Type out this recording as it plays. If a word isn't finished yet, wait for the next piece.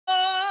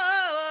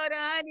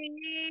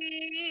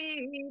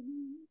need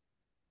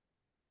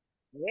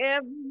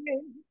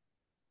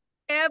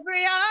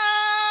every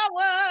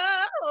hour,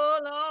 oh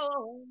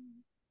Lord,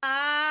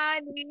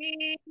 I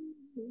need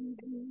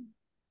you.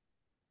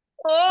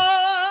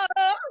 Oh,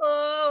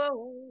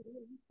 oh,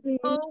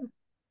 oh,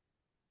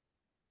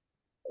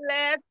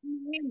 bless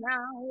me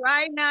now,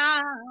 right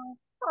now,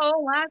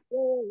 oh my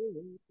soul,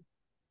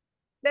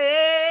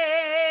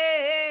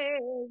 Savior.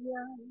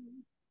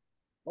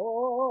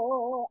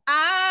 Oh,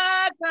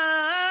 I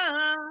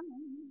come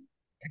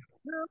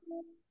to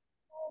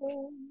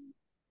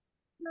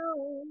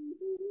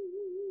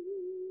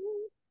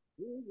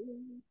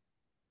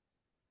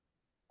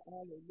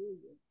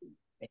hallelujah.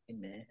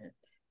 Amen.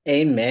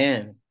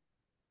 Amen.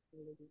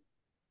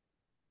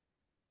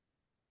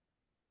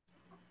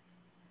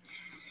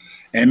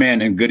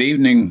 Amen. And good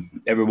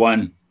evening,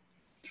 everyone.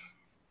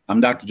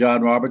 I'm Dr.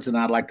 John Roberts, and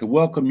I'd like to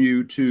welcome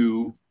you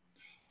to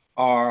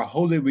our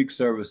Holy Week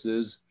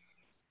services.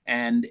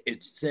 And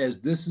it says,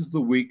 "This is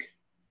the week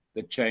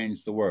that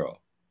changed the world."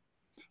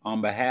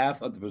 On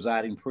behalf of the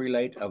presiding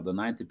prelate of the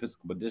 9th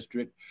Episcopal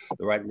District,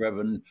 the Right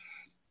Reverend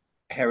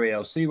Harry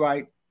L.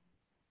 Seawright,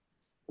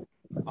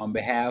 on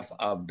behalf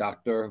of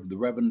the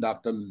Reverend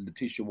Dr.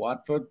 Letitia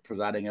Watford,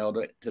 presiding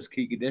elder at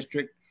Tuskegee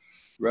District,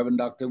 Reverend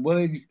Dr.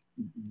 Wille,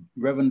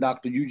 Reverend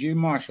Dr. Eugene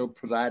Marshall,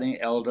 presiding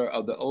elder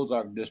of the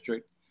Ozark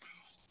District,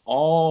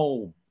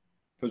 all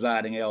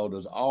presiding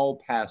elders, all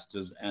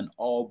pastors, and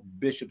all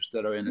bishops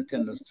that are in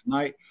attendance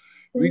tonight,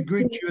 we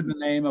greet you in the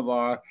name of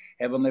our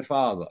Heavenly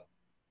Father.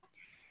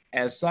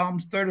 As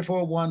Psalms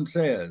 34:1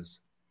 says,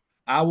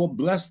 "I will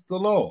bless the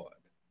Lord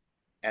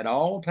at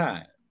all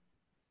times.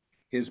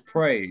 His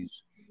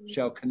praise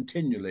shall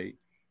continually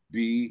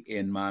be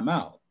in my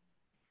mouth."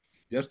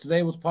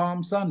 Yesterday was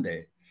Palm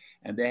Sunday,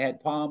 and they had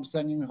palms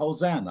singing,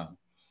 "Hosanna,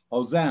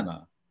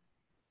 Hosanna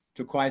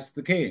to Christ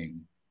the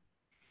King."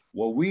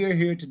 Well, we are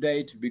here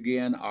today to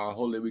begin our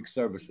Holy Week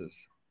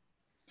services.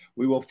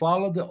 We will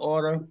follow the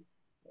order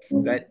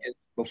that is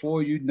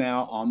before you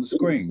now on the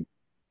screen.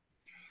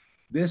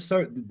 This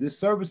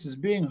service is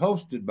being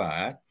hosted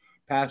by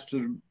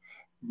Pastor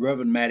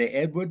Reverend Mattie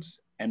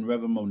Edwards and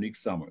Reverend Monique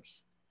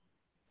Summers.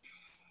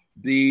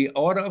 The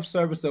order of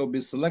service, there will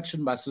be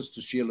selection by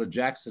Sister Sheila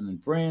Jackson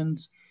and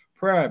friends,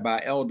 prayer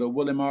by Elder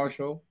Willie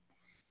Marshall,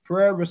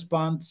 prayer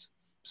response,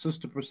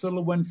 Sister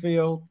Priscilla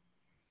Winfield,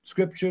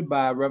 scripture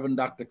by Reverend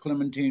Dr.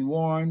 Clementine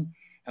Warren,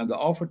 and the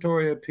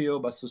offertory appeal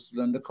by Sister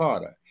Linda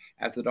Carter.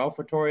 After the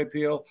offertory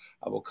appeal,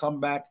 I will come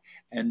back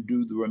and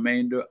do the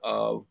remainder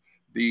of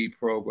the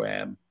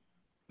program.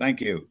 Thank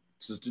you.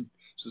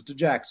 Sister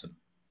Jackson.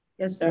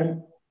 Yes,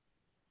 sir.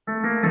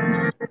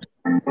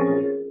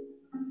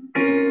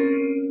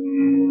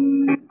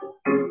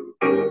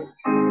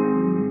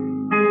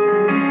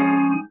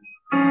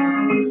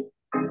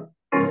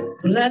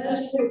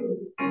 Blessed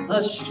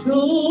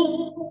assurance,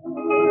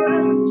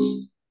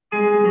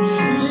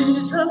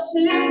 Jesus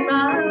is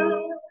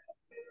mine.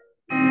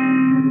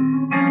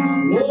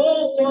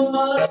 Oh,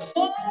 what a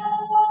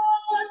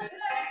foretaste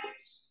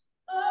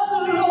of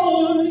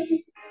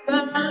glory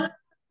divine.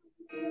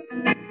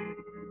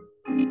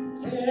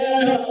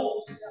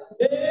 Tells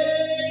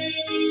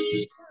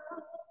salvation,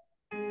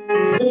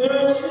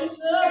 words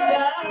of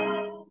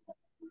God,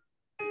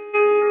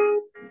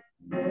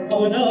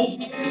 born of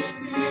His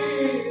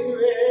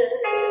Spirit,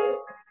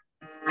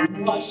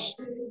 washed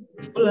in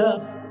His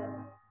blood.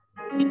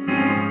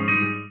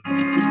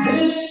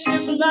 This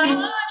is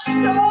my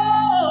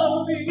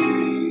story.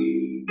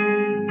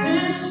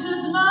 This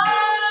is my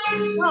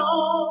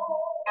song,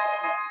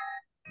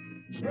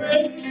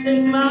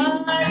 praising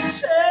my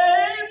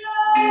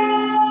Savior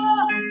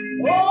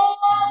all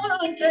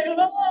the day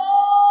long.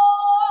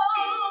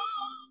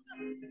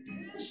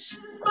 This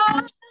is my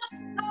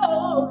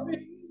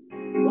story.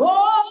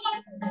 Oh,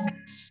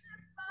 this is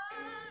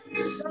my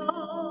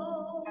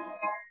song,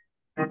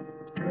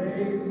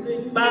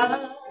 praising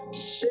my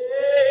Savior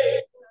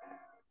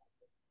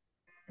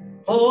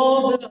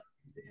all the day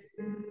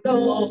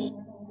long.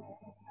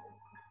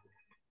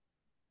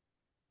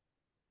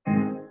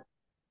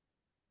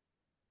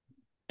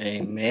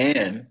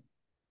 Amen.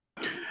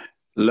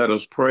 Let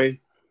us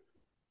pray.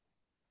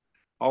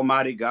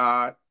 Almighty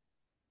God,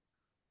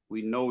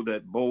 we know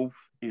that both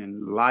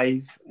in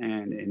life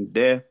and in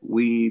death,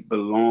 we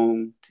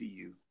belong to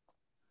you.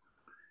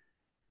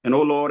 And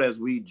oh Lord,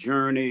 as we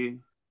journey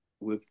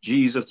with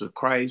Jesus the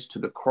Christ to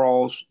the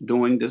cross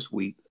during this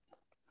week,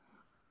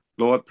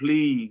 Lord,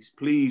 please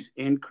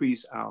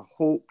increase our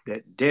hope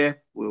that death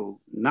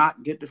will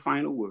not get the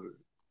final word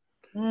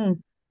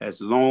as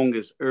long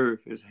as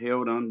earth is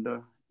held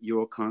under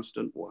your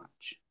constant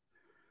watch.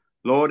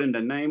 Lord, in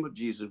the name of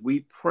Jesus,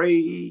 we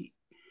pray,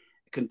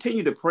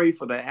 continue to pray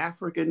for the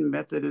African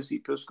Methodist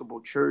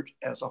Episcopal Church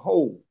as a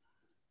whole.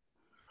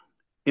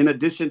 In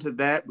addition to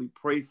that, we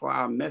pray for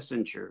our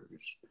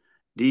messengers,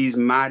 these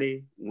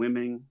mighty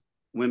women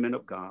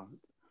of God,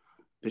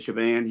 Bishop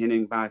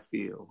Henning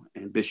Byfield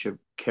and Bishop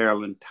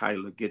Carolyn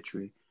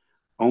Guidry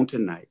on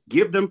tonight.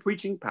 Give them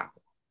preaching power.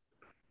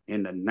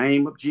 In the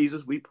name of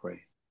Jesus, we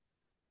pray.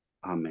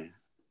 Amen.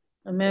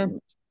 Amen.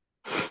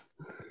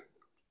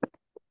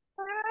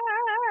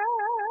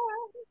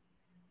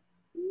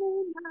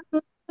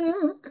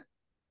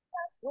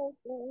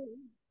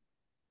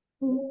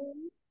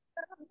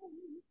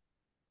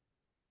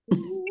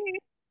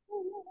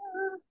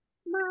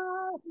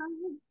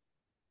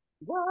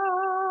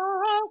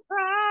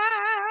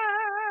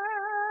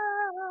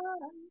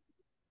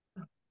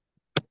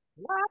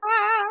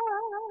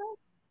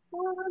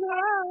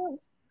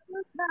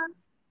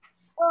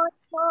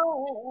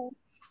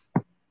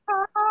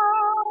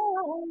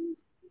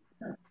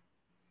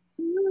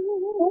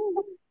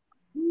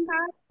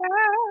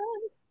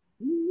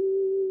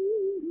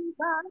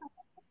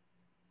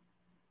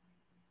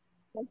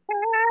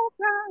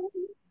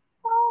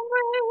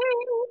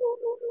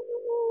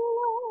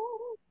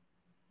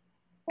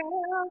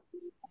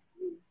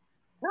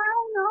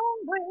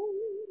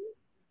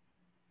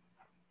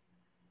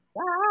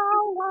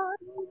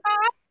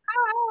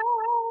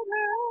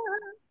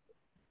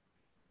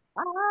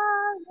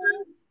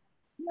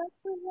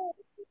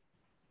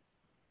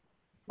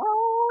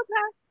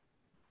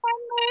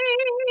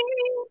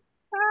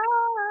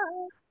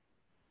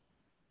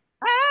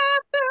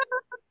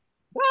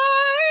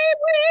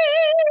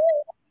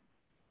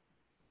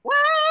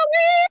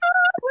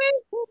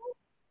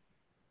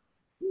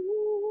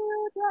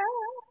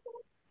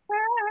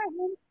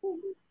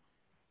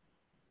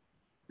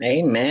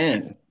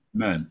 Amen.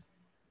 Amen.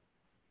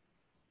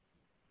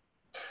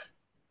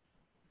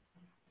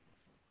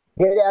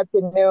 Good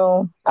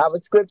afternoon. Our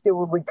scripture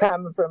will be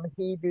coming from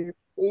Hebrew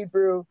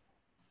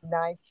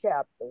 9th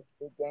chapter,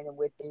 beginning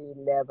with the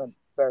 11th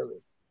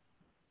verse.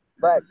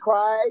 But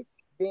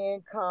Christ,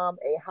 being come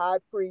a high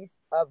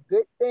priest of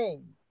good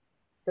things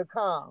to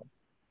come,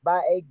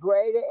 by a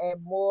greater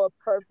and more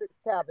perfect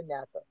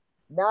tabernacle,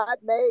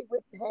 not made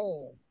with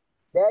hands,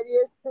 that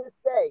is to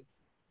say,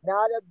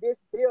 not of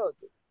this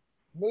building,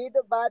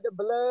 neither by the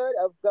blood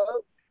of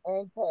goats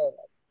and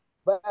calves,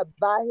 but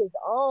by his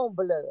own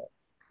blood,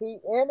 he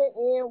entered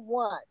in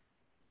once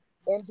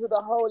into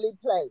the holy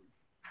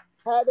place,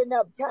 having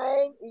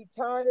obtained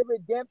eternal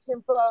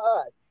redemption for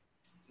us.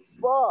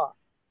 For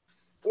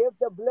if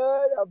the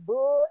blood of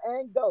bull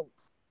and goat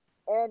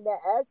and the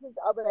ashes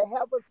of a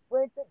heifer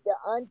sprinkled the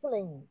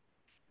unclean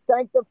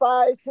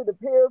sanctifies to the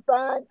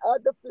purifying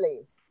of the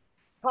flesh,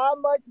 how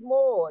much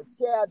more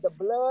shall the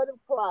blood of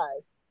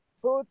Christ,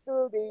 who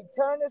through the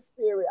eternal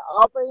Spirit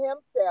offer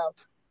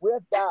himself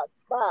without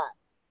spot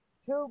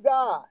to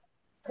God,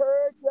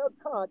 purge your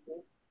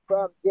conscience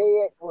from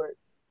dead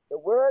works? The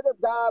word of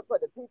God for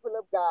the people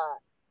of God.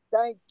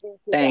 Thanks be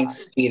to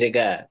Thanks God. be to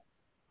God.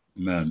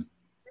 Amen.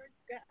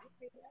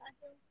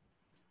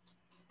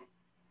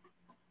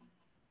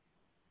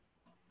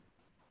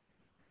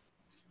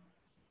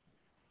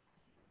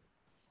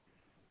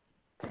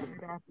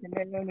 Good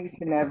afternoon, each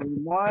and every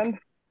one,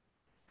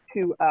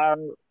 to our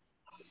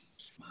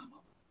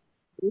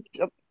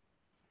Bishop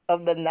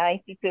of the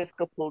 9th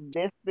Episcopal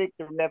District,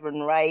 the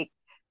Reverend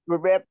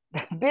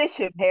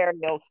Bishop Harry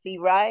L.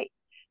 Seawright,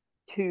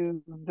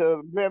 to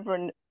the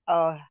Reverend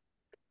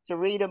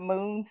Sarita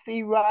Moon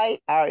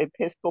Seawright, our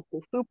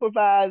Episcopal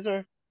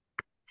Supervisor,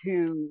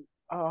 to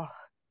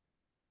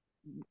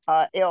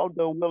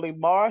Elder Willie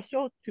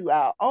Marshall, to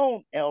our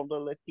own Elder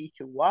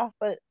Letitia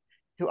Wofford,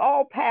 to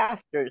all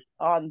pastors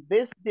on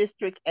this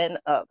district and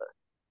others.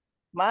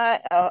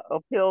 My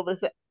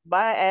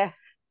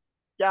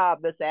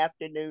job this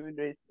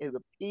afternoon is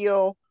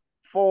appeal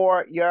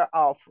for your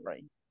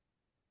offering.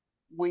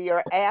 We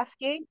are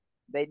asking,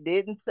 they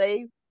didn't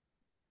say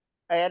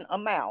an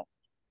amount,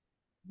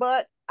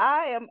 but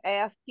I am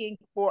asking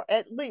for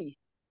at least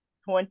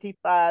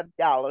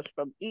 $25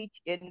 from each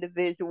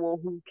individual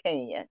who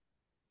can.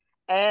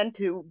 And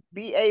to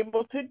be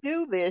able to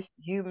do this,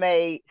 you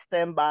may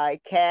send by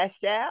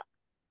CashApp,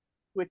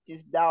 which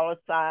is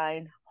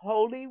 $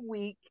 Holy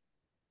Week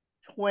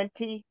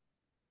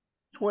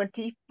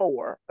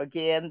 2024.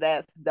 Again,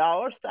 that's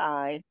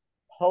 $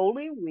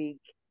 Holy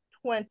Week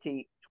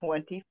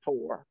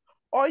 2024.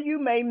 Or you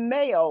may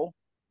mail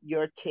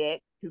your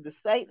check to the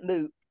St.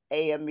 Luke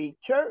AME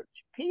Church,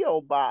 P.O.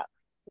 Box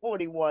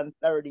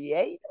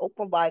 4138,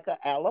 Opelika,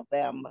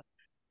 Alabama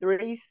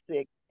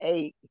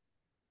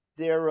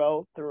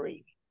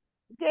 36803.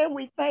 Again,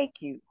 we thank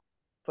you,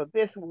 for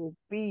this will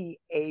be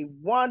a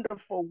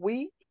wonderful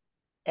week,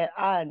 and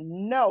I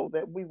know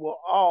that we will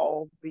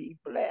all be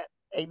blessed.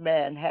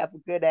 Amen. Have a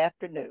good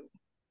afternoon.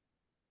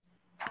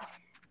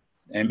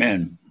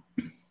 Amen.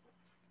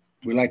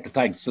 We'd like to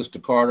thank Sister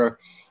Carter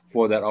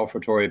for that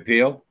offertory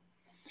appeal.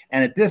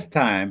 And at this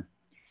time,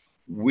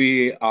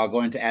 we are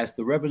going to ask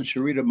the Reverend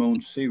Sarita Moon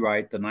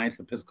Seawright, the 9th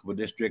Episcopal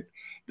District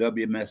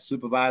WMS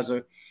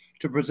Supervisor,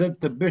 to present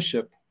the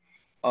Bishop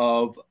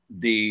of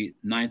the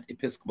 9th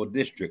Episcopal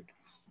District,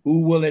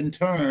 who will in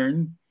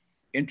turn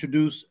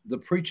introduce the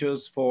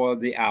preachers for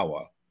the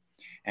hour.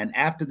 And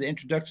after the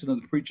introduction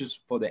of the preachers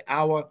for the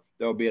hour,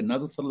 there will be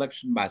another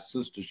selection by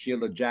Sister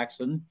Sheila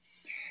Jackson,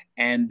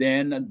 and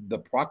then the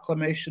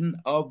proclamation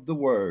of the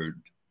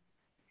word.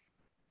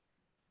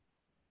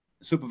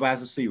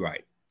 Supervisor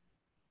Seawright.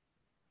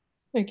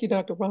 Thank you,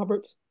 Dr.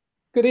 Roberts.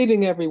 Good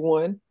evening,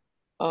 everyone.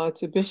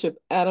 To Bishop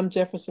Adam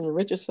Jefferson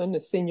Richardson,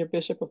 the Senior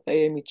Bishop of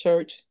AME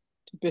Church,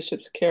 to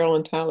Bishops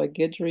Carolyn Tyler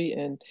Guidry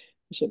and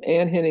Bishop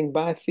Henning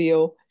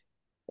Byfield,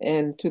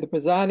 and to the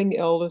presiding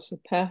elders, the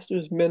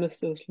pastors,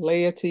 ministers,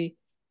 laity,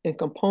 and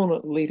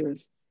component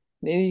leaders,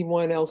 and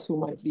anyone else who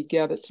might be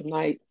gathered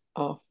tonight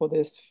for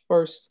this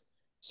first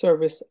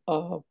service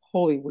of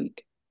Holy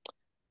Week.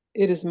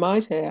 It is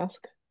my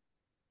task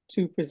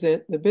to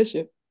present the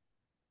bishop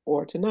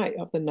for tonight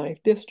of the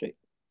 9th District.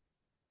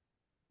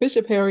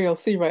 Bishop Harry L.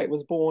 Seawright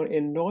was born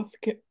in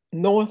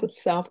North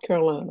South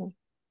Carolina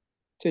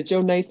to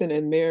Joe Nathan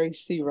and Mary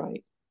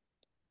Seawright.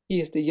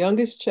 He is the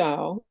youngest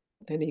child,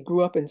 and he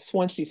grew up in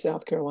Swansea,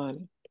 South Carolina.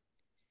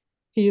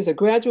 He is a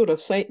graduate of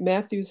St.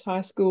 Matthew's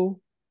High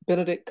School,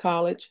 Benedict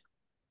College,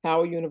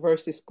 Howard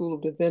University School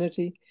of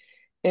Divinity,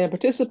 and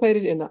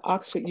participated in the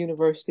Oxford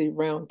University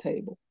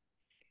Roundtable.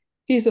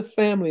 He's a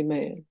family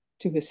man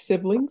to his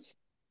siblings,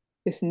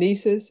 his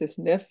nieces, his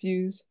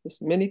nephews,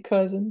 his many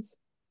cousins.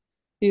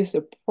 He is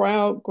the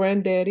proud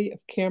granddaddy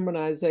of Cameron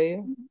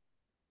Isaiah,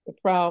 the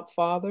proud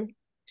father,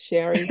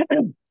 Sherry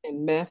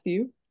and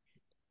Matthew,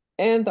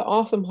 and the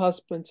awesome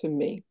husband to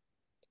me.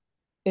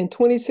 In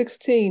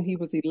 2016, he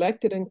was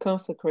elected and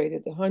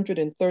consecrated the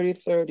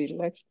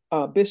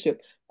 133rd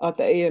bishop of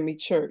the AME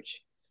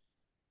Church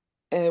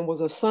and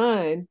was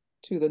assigned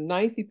to the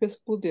 9th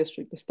Episcopal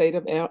District, the state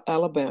of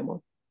Alabama,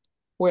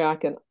 where I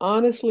can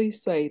honestly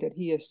say that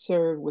he has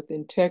served with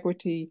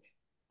integrity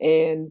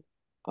and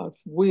a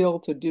will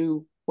to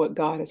do what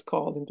God has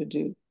called him to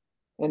do,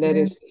 and that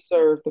is to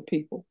serve the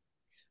people.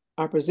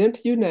 I present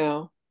to you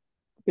now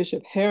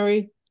Bishop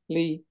Harry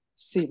Lee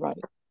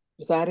Seawright,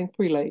 presiding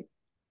prelate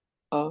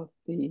of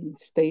the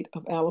state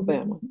of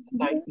Alabama,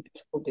 9th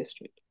Episcopal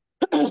District.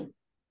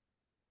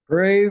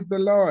 Praise the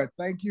Lord.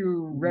 Thank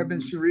you,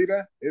 Reverend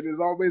Sharita. It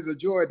is always a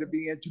joy to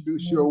be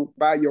introduced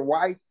by your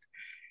wife,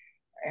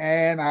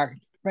 and I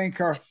thank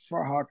her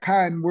for her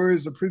kind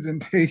words of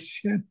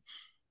presentation.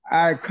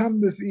 I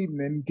come this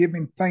evening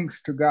giving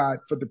thanks to God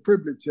for the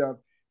privilege of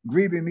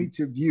greeting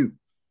each of you.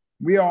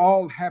 We are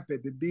all happy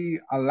to be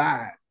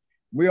alive.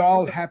 We're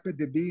all happy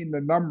to be in the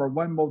number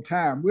one more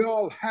time. We're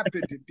all happy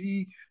to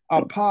be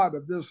a part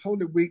of this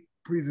Holy Week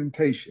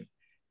presentation.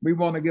 We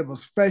want to give a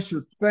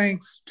special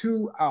thanks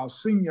to our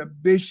senior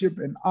bishop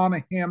and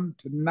honor him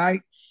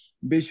tonight,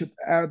 Bishop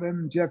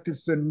Adam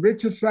Jefferson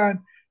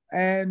Richardson,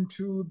 and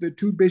to the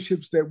two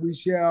bishops that we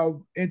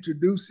shall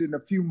introduce in a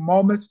few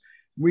moments.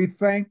 We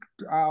thank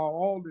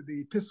all of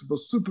the Episcopal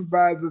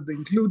supervisors,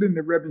 including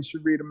the Reverend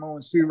Sharita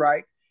Moen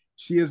Seawright.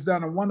 She has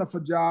done a wonderful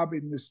job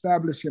in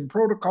establishing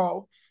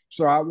protocol,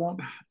 so I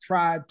won't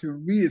try to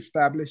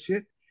reestablish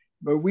it,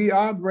 but we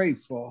are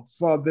grateful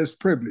for this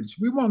privilege.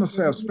 We want to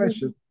say a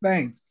special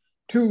thanks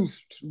to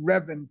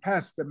Reverend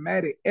Pastor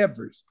Mattie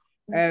Evers,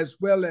 as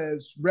well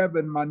as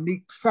Reverend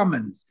Monique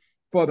Summons,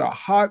 for the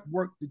hard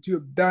work that you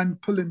have done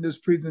pulling this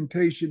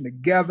presentation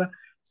together.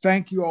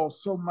 Thank you all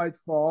so much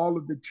for all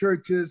of the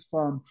churches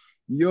from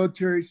your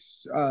church,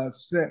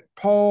 St.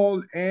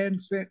 Paul and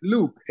St.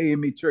 Luke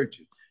AME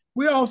churches.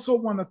 We also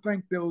want to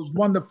thank those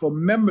wonderful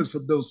members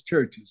of those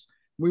churches.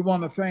 We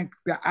want to thank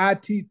the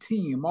IT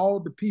team, all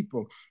the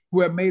people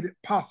who have made it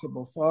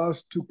possible for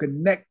us to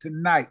connect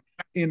tonight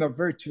in a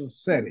virtual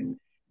setting.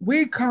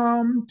 We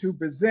come to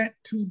present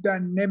two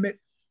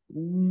dynamic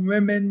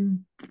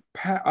women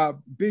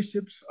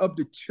bishops of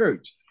the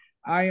church.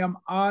 I am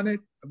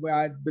honored.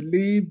 I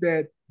believe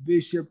that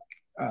Bishop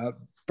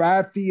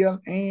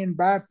Byfield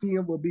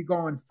will be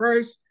going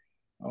first.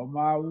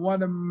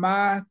 One of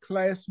my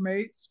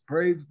classmates,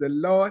 praise the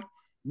Lord.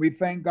 We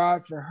thank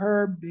God for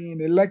her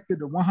being elected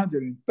the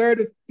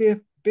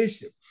 135th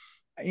bishop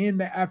in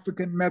the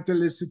African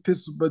Methodist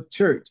Episcopal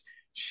Church.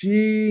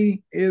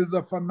 She is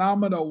a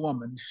phenomenal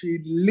woman. She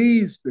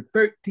leads the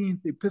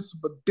 13th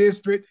Episcopal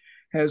District,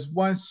 has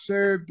once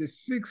served the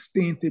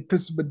 16th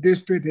Episcopal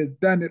District, has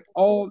done it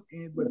all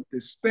with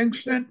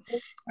distinction.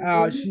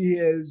 She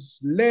has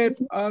led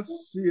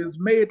us, she has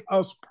made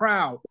us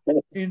proud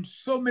in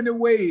so many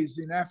ways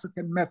in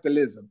African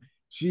Methodism.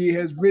 She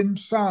has written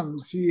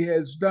songs, she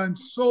has done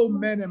so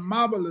many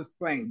marvelous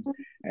things,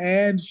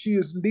 and she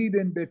is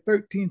leading the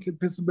 13th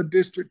Episcopal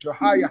District to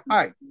higher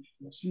heights.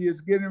 She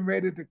is getting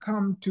ready to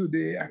come to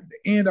the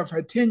end of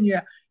her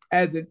tenure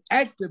as an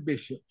active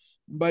bishop,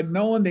 but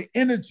knowing the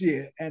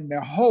energy and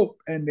the hope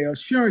and the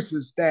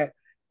assurances that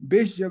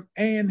Bishop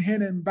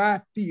Henning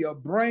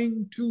Byfield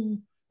bring to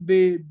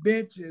the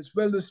bench as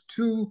well as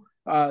to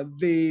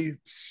the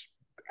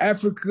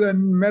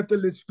African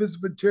Methodist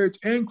Episcopal Church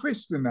and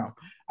Christendom,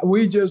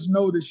 we just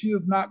know that she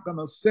is not going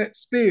to sit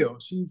still.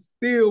 She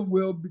still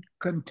will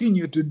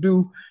continue to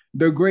do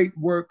the great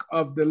work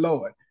of the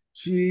Lord.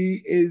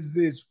 She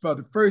is for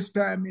the first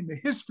time in the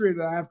history of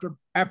the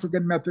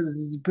African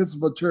Methodist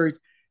Episcopal Church,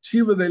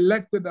 she was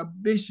elected a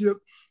bishop,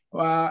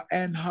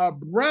 and her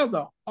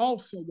brother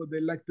also was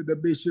elected a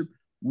bishop,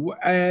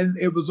 and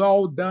it was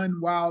all done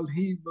while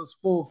he was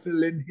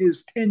fulfilling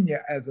his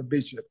tenure as a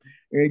bishop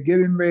and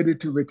getting ready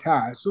to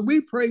retire. So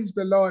we praise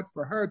the Lord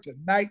for her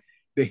tonight,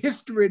 the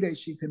history that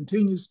she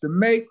continues to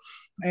make.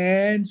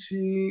 And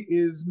she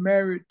is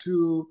married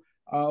to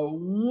a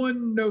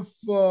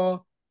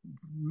wonderful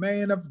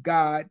man of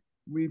God.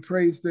 We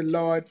praise the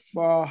Lord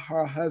for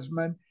her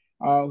husband,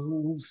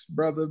 who's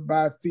Brother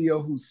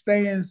Byfield, who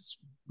stands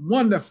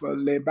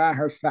wonderfully by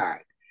her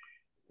side.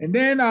 And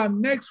then our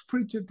next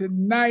preacher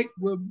tonight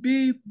will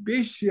be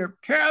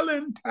Bishop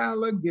Carolyn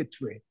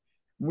Guidry.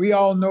 We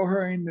all know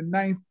her in the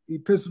 9th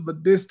Episcopal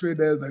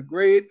District as a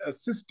great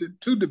assistant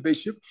to the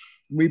bishop.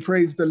 We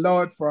praise the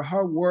Lord for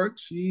her work.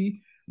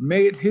 She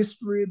made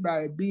history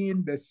by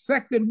being the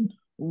second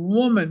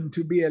woman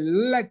to be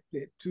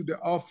elected to the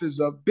office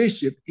of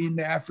bishop in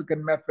the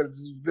African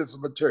Methodist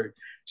Episcopal Church.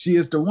 She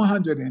is the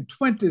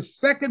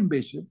 122nd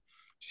bishop.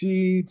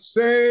 She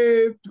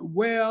served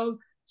well.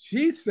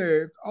 She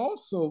served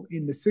also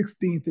in the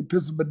 16th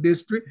Episcopal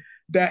District,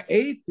 the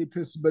 8th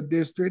Episcopal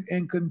District,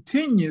 and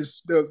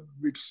continues to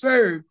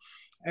serve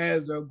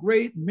as a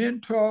great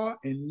mentor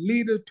and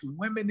leader to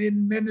women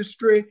in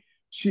ministry.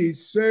 She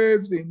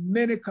serves in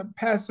many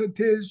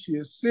capacities. She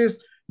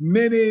assists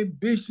many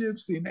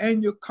bishops in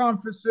annual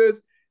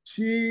conferences.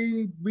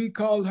 We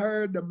call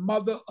her the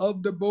mother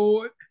of the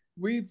board.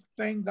 We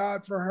thank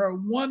God for her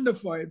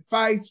wonderful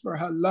advice, for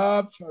her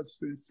love, her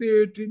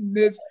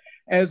sincerityness,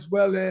 as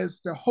well as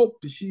the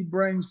hope that she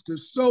brings to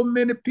so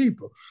many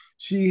people.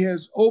 She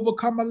has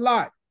overcome a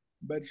lot,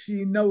 but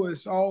she knows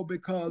it's all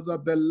because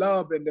of the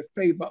love and the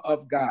favor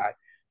of God.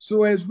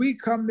 So as we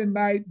come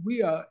tonight,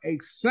 we are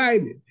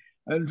excited.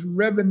 And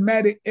Reverend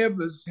Mattie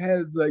Evans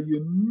has a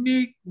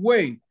unique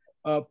way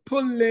of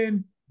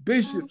pulling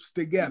bishops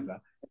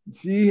together.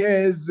 She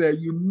has a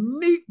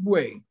unique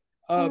way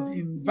of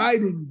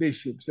inviting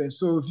bishops. And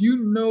so if you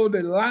know the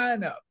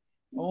lineup,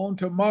 on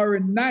tomorrow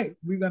night,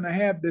 we're going to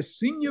have the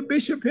senior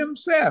bishop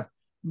himself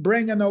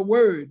bringing a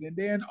word. And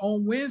then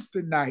on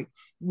Wednesday night,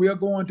 we're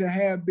going to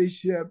have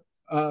Bishop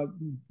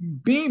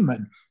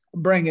Beeman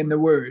bringing the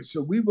word.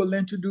 So we will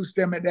introduce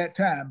them at that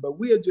time. But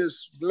we are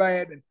just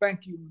glad and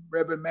thank you,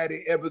 Reverend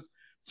Mattie Evans,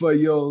 for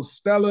your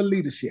stellar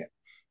leadership.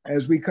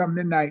 As we come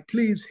tonight,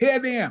 please hear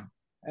them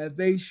as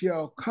they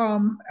shall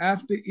come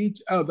after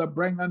each other,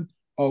 bringing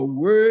a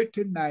word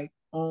tonight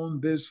on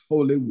this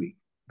Holy Week.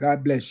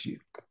 God bless you.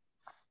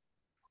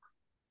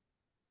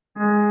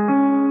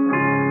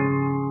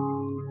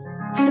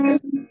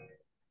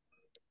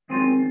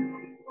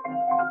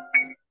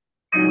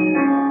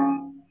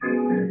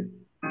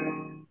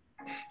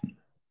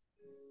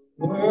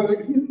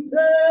 Were you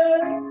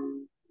there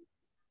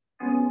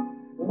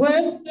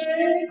when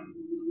they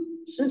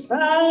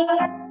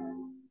crucified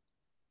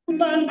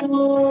my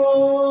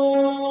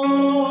Lord?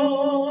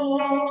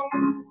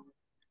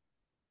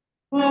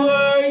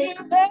 Were you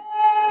there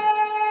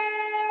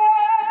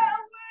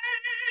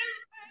when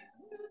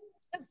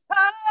they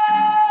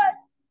crucified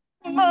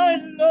my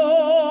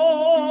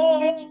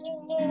Lord?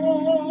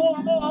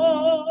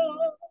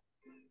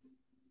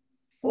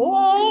 Oh,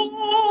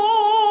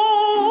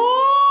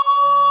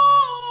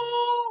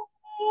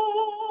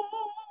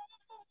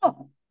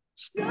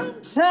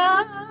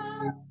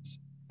 sometimes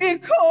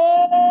it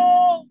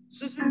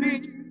causes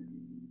me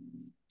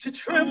to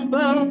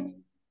tremble,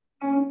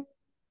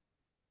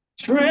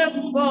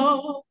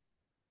 tremble,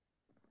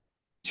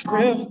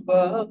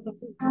 tremble.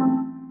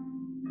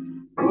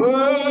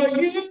 Were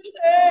you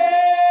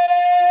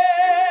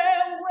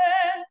there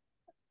when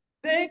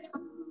they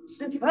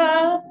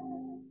crucified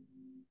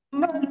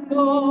my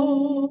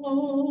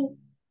Lord?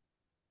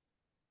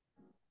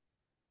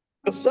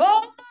 'Cause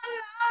all my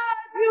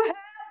life you have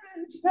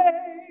been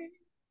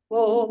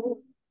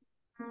faithful,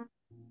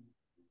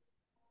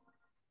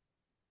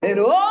 and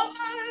all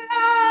my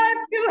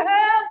life you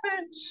have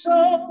been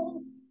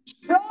so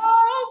good.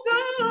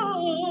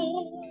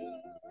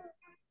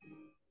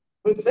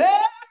 With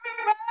every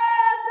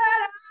breath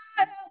that I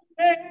have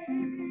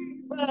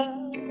taken,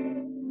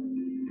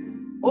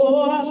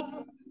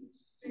 oh,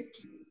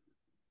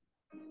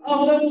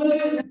 of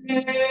the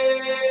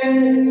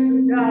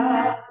goodness of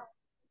God.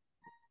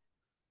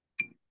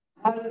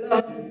 I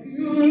love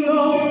you,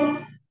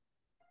 Lord,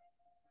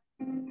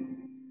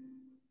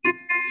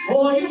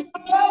 for your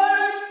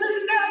mercy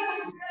never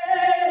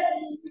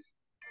fails.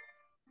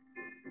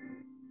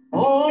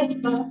 All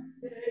my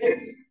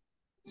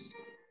days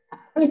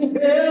I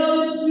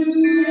held to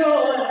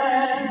your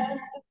hand.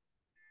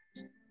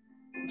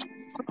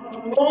 From the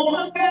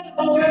moment that I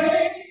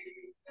wake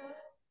up,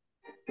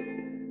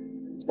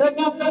 till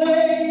I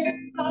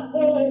lay my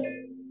head,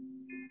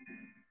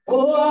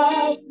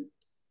 oh,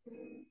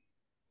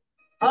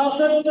 of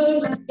the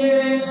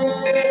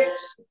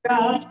goodness of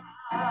God.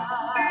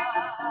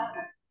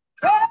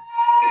 Hey!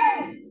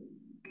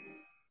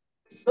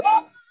 So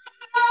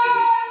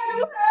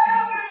you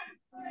have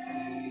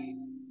been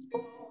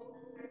faithful.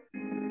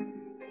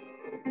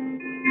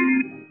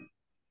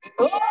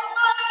 Oh,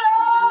 my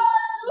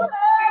Lord,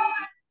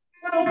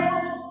 you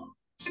have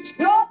been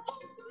so good.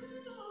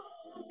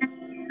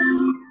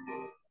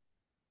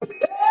 Everywhere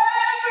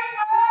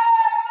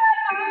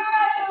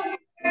I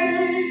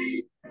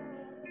am,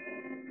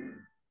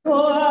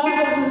 oh,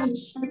 I will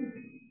sing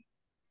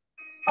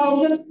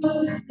of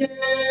the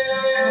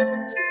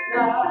goodness of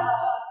God.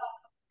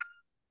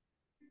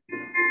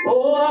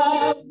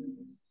 Oh,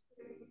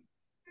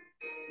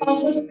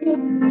 of the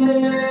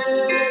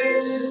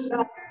goodness of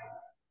God.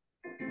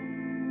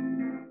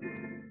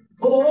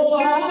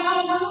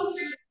 Oh,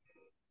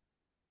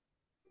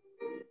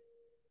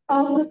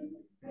 of the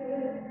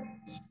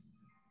goodness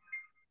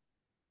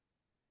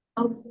of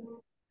God.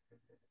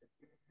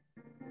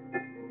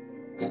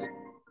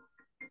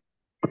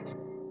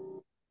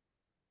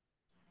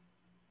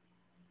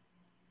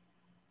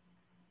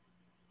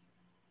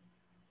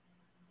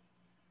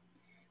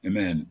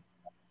 Amen.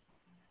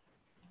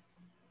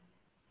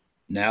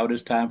 Now it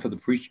is time for the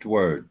preached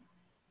word.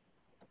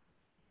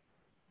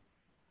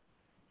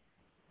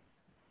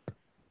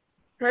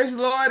 Praise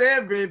the Lord,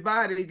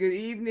 everybody. Good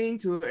evening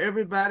to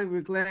everybody.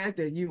 We're glad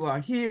that you are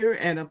here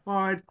and a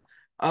part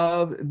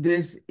of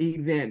this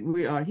event.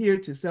 We are here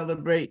to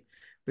celebrate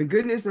the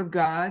goodness of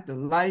God, the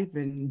life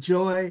and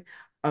joy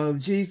of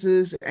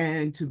Jesus,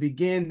 and to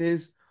begin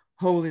this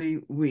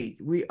Holy Week.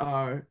 We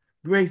are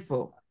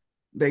grateful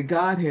that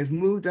God has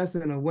moved us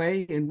in a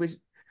way in which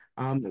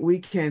we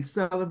can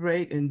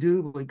celebrate and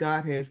do what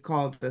God has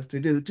called us to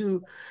do.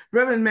 To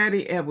Reverend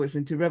Mattie Edwards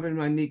and to Reverend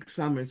Monique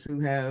Summers,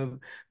 who have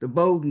the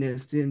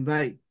boldness to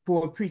invite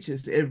 4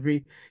 preachers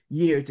every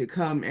year to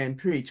come and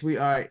preach. We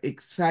are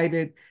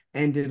excited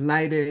and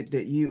delighted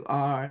that you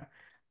are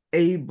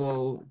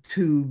able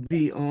to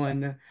be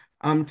on,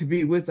 to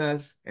be with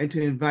us and to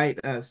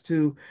invite us.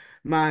 To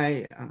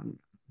my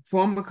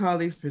former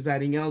colleagues,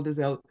 presiding elders,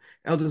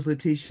 Elders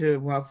Letitia,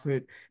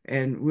 Watford,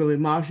 and Wille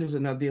Marshalls,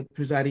 and other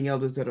presiding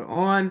elders that are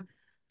on.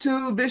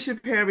 To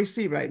Bishop Harry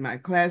Seawright, my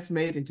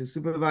classmate, and to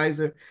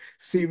Supervisor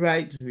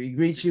Seawright, we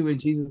greet you in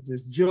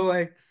Jesus'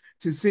 joy.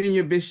 To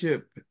Senior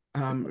Bishop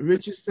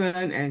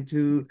Richardson, and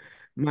to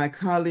my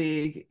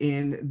colleague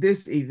in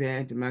this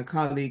event, my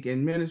colleague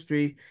in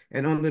ministry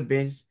and on the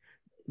bench,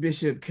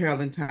 Bishop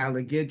Carolyn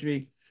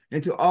Guidry,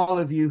 and to all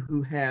of you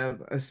who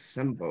have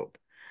assembled.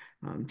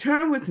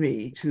 Turn with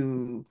me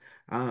to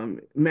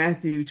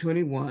Matthew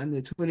 21,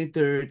 the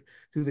 23rd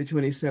through the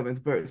 27th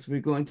verse. We're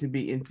going to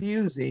be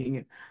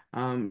infusing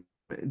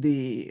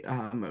the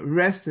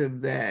rest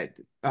of that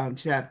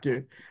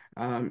chapter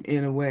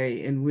in a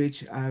way in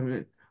which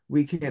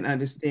we can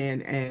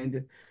understand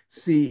and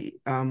see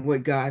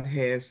what God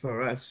has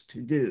for us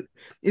to do.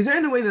 Is there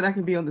any way that I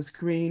can be on the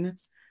screen?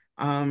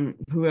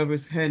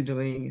 Whoever's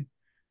handling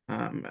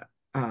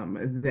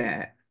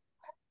that.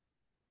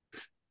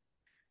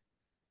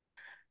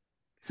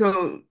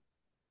 So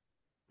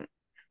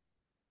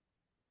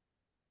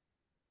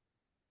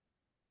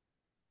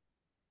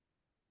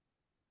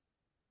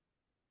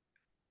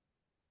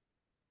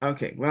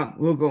okay, well,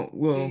 we'll go.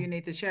 Do you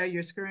need to share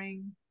your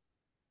screen?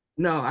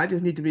 No, I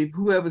just need to be,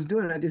 whoever's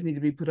doing it, I just need to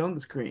be put on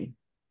the screen.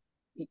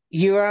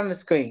 You are on the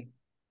screen.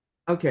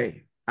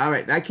 Okay, all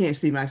right, I can't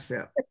see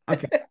myself.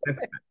 Okay,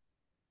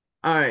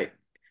 all right.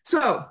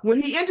 So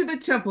when he entered the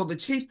temple, the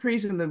chief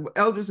priests and the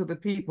elders of the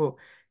people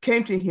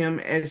came to him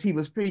as he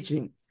was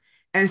preaching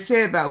and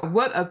said, "By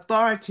what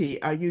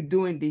authority are you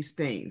doing these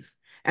things?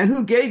 And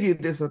who gave you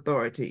this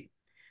authority?"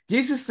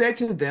 Jesus said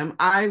to them,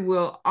 "I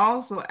will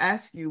also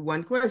ask you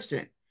one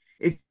question.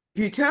 If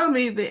you tell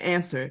me the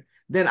answer,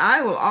 then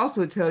I will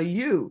also tell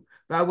you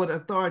by what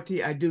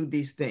authority I do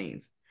these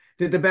things.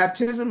 Did the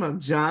baptism of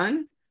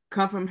John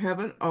come from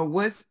heaven, or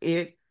was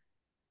it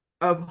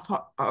of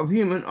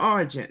human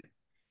origin?"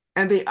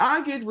 And they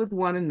argued with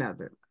one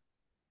another.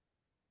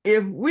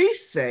 "If we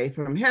say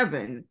from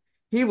heaven,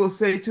 he will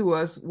say to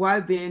us, 'Why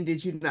then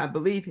did you not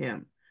believe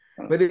him?'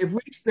 But if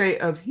we say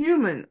of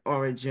human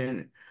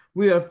origin,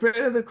 we are afraid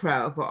of the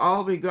crowd, for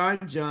all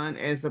regard John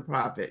as a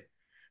prophet."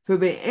 So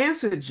they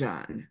answered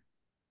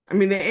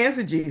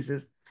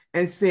Jesus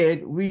and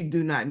said, "We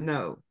do not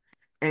know."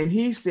 And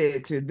he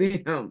said to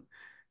them,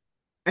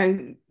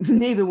 "And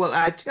neither will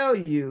I tell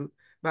you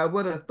by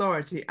what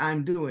authority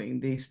I'm doing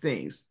these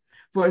things."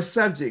 For a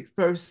subject,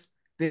 first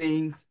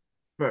things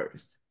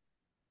first.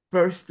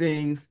 First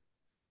things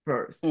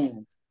first.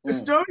 The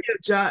story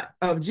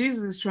of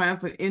Jesus'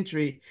 triumphant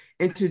entry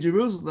into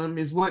Jerusalem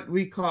is what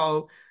we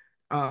call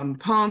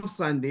Palm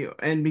Sunday,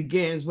 and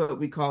begins what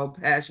we call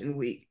Passion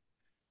Week.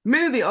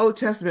 Many of the Old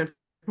Testament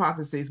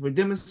prophecies were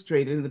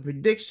demonstrated in the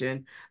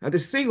prediction of the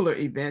singular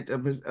event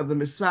of the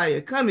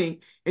Messiah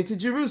coming into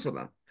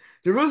Jerusalem.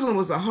 Jerusalem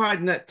was a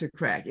hard nut to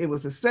crack. It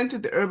was the center,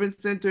 the urban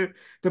center,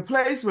 the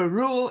place where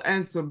rural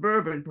and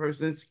suburban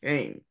persons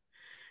came.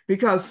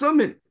 Because so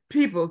many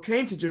people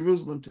came to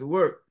Jerusalem to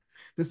work,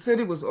 the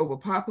city was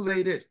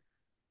overpopulated,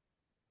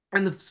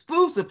 and the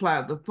food supply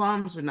of the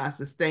farms were not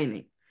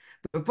sustaining.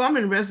 The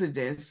farming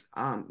residents,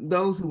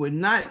 those who were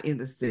not in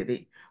the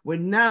city, were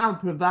now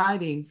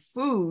providing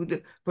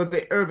food for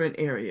the urban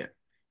area.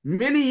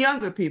 Many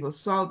younger people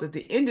saw that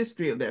the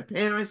industry of their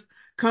parents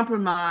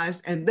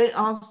compromised, and they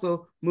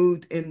also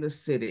moved in the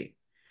city.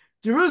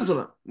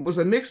 Jerusalem was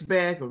a mixed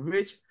bag of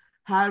rich,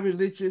 high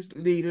religious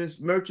leaders,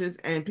 merchants,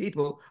 and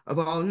people of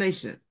all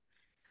nations.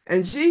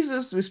 And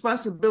Jesus'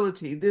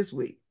 responsibility this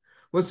week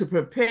was to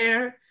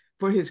prepare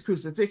for his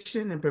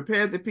crucifixion and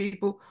prepare the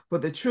people for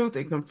the truth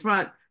and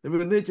confront the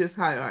religious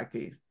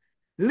hierarchies.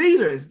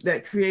 Leaders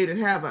that created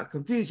havoc,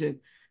 confusion,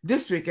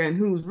 district, and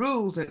whose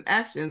rules and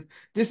actions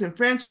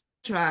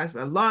disenfranchised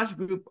a large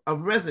group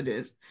of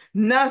residents,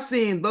 now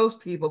seeing those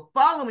people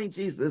following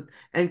Jesus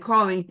and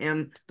calling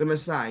him the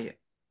Messiah.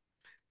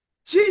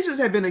 Jesus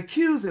had been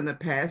accused in the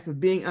past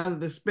of being under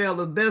the spell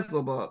of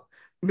Beelzebub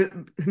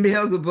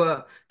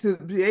to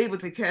be able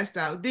to cast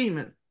out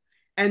demons.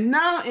 And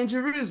now in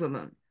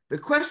Jerusalem, the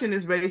question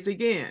is raised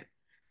again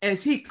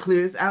as he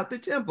clears out the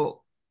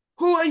temple.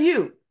 Who are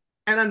you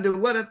and under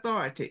what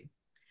authority?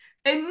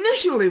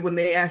 Initially, when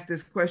they asked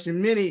this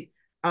question, many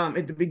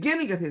at the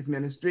beginning of his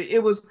ministry,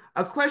 it was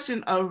a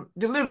question of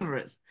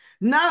deliverance.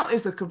 Now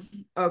it's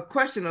a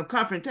question of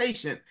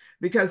confrontation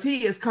because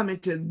he is coming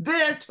to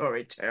their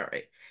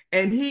territory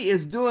and he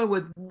is doing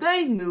what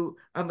they knew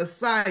a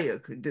Messiah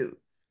could do.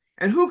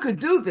 And who could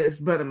do this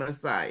but a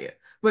Messiah?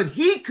 But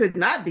he could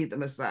not be the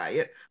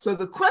Messiah. So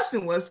the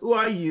question was, who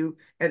are you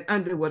and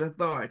under what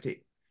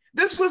authority?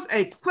 This was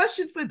a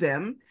question for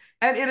them,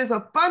 and it is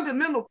a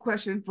fundamental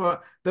question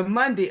for the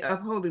Monday of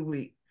Holy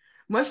Week.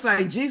 Much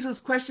like Jesus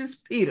questions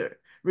Peter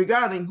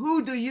regarding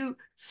who do you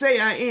say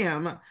I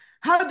am,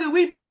 how do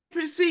we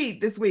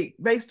proceed this week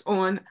based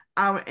on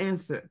our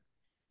answer?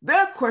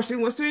 Their question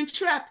was to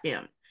entrap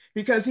him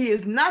because he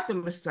is not the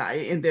Messiah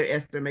in their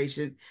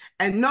estimation,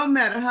 and no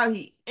matter how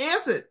he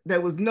answered,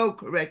 there was no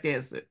correct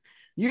answer.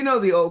 You know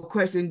the old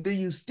question, do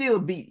you still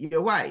beat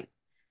your wife?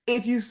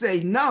 If you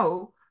say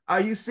no, are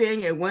you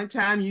saying at one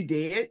time you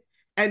did?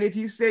 And if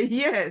you say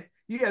yes,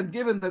 you have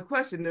given the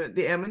questioner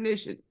the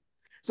ammunition.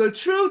 So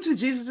true to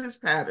Jesus's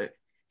pattern,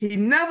 he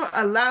never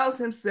allows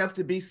himself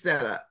to be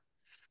set up.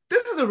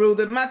 This is a rule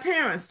that my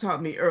parents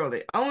taught me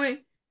early.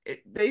 Only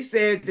they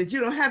said that you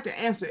don't have to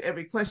answer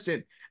every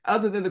question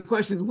other than the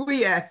questions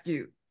we ask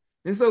you.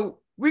 And so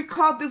we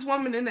caught this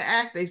woman in the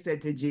act, they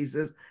said to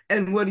Jesus,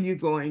 and what are you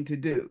going to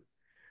do?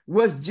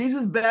 Was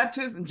Jesus'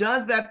 baptism,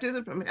 John's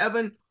baptism from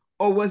heaven,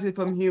 or was it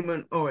from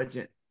human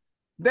origin?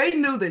 They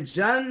knew that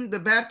John the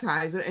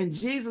Baptizer and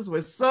Jesus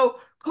were so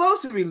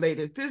closely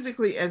related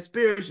physically and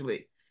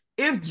spiritually.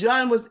 If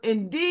John was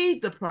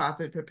indeed the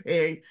prophet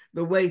preparing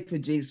the way for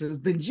Jesus,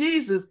 then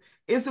Jesus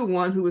is the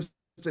one who is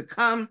to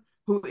come,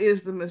 who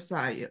is the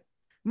Messiah.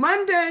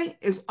 Monday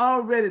is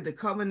already the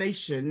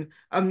culmination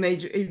of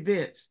major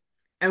events,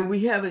 and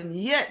we haven't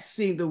yet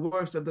seen the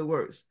worst of the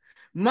worst.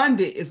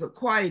 Monday is a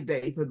quiet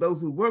day for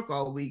those who work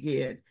all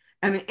weekend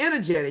and an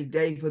energetic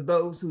day for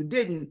those who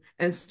didn't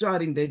and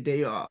starting their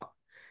day off.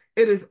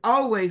 It is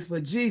always for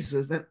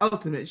Jesus an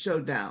ultimate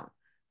showdown.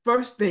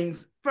 First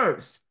things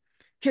first.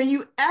 Can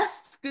you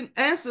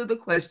answer the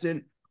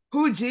question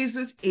who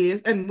Jesus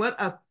is and what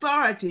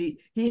authority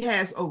he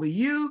has over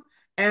you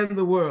and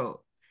the world?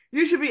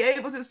 You should be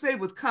able to say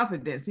with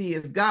confidence, he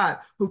is God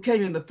who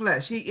came in the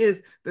flesh. He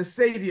is the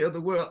Savior of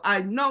the world.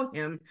 I know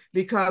him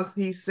because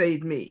he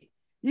saved me.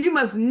 You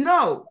must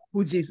know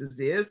who Jesus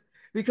is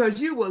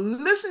because you will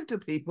listen to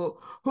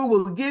people who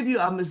will give you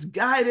a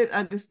misguided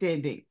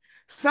understanding.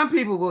 Some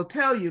people will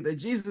tell you that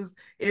Jesus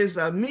is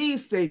a mean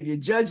Savior,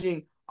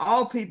 judging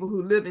all people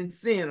who live in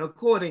sin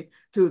according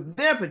to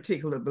their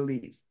particular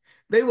beliefs.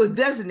 They will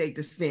designate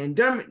the sin,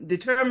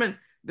 determine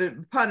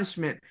the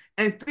punishment,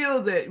 and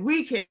feel that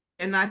we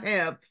cannot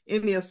have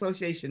any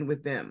association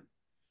with them.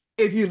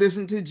 If you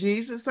listen to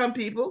Jesus, some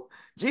people,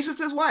 Jesus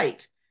is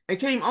white and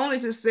came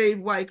only to save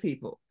white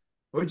people.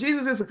 Or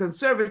Jesus is a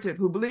conservative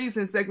who believes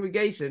in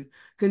segregation,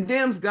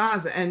 condemns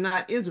Gaza and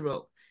not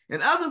Israel.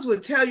 And others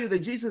would tell you that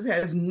Jesus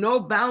has no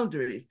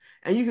boundaries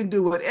and you can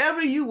do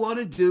whatever you want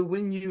to do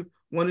when you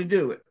want to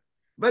do it.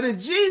 But if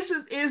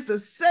Jesus is the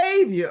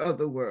Savior of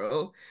the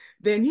world,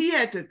 then he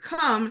had to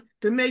come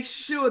to make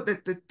sure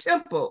that the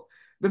temple,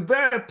 the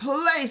very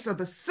place of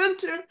the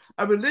center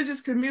of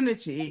religious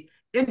community,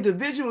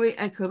 individually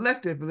and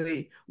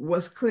collectively,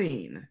 was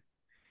clean.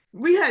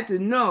 We had to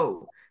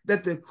know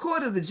that the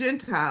court of the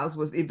Gentiles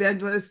was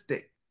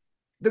evangelistic.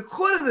 The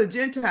court of the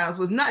Gentiles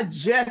was not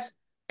just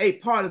a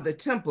part of the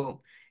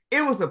temple.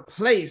 It was a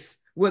place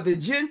where the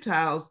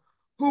Gentiles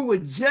who were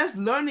just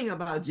learning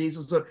about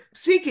Jesus or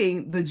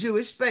seeking the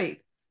Jewish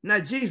faith,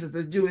 not Jesus,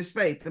 the Jewish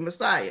faith, the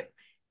Messiah.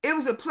 It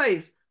was a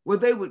place where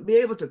they would be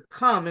able to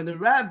come and the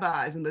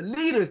rabbis and the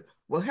leaders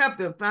will help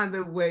them find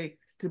their way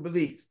to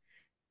beliefs.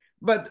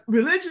 But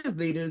religious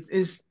leaders,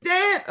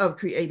 instead of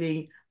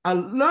creating a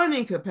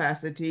learning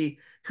capacity,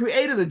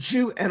 created a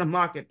Jew and a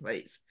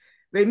marketplace.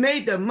 They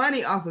made their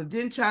money off of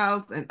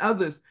Gentiles and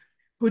others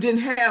who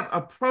didn't have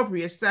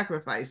appropriate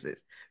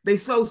sacrifices. They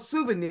sold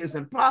souvenirs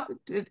and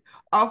profited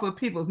off of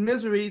people's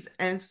miseries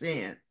and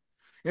sin.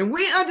 And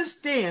we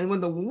understand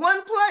when the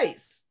one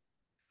place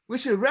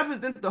which should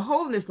represent the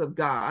holiness of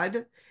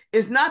God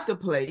is not the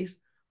place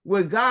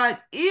where God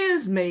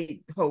is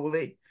made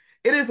holy.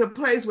 It is a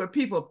place where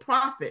people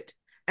profit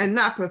and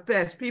not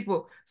profess.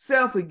 People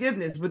sell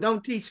forgiveness but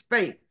don't teach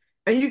faith.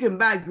 And you can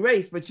buy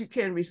grace, but you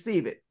can't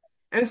receive it.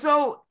 And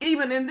so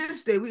even in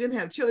this day, we can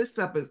have chili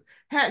suppers,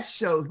 hat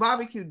shows,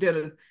 barbecue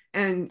dinners,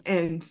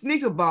 and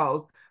sneaker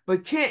balls.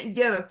 but can't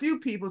get a few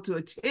people to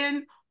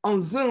attend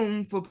on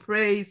Zoom for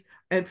praise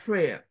and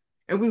prayer.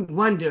 And we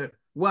wonder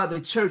why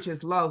the church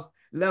has lost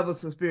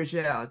levels of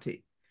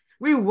spirituality.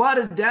 We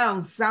watered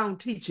down sound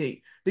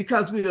teaching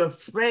because we are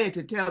afraid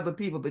to tell the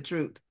people the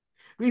truth.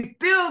 We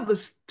fill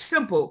the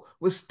temple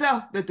with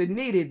stuff that they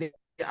needed, the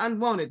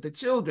unwanted, the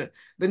children,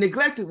 the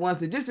neglected ones,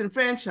 the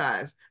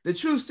disenfranchised, the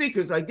true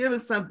seekers are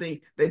given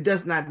something that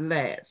does not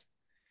last.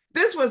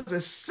 This was the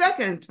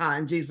second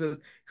time Jesus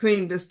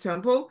cleaned this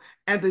temple,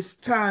 and this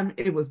time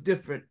it was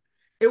different.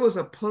 It was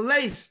a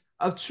place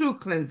of true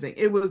cleansing.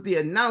 It was the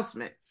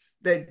announcement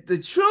that the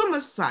true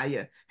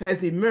Messiah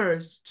has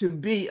emerged to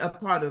be a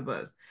part of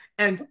us.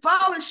 And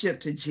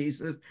fellowship to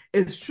Jesus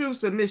is true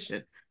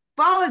submission.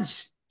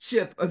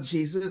 Fellowship of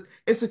Jesus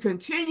is to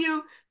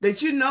continue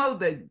that you know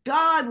that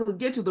God will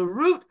get to the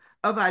root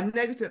of our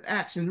negative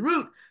action,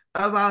 root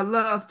of our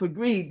love for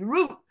greed,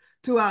 root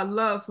to our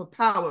love for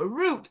power,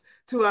 root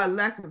to our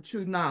lack of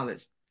true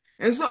knowledge.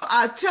 And so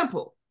our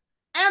temple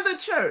and the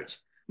church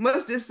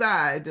must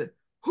decide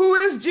who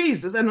is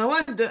Jesus and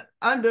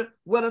under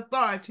what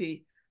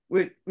authority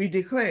we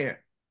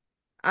declare.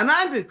 And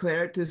I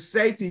declare to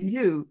say to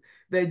you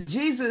that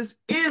Jesus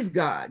is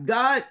God.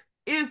 God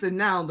is the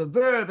noun, the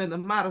verb, and the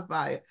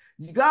modifier.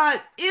 God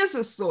is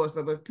the source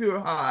of a pure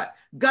heart.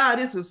 God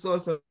is the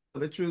source of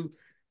a true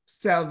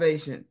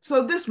salvation.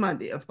 So this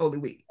Monday of Holy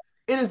Week,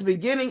 it is the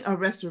beginning of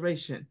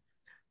restoration.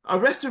 A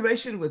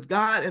restoration with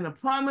God and a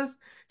promise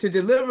to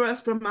deliver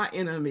us from our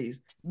enemies.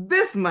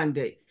 This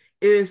Monday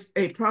is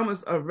a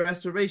promise of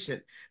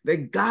restoration,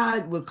 that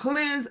God will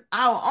cleanse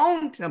our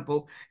own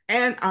temple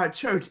and our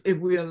church if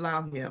we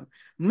allow him.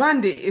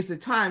 Monday is the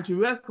time to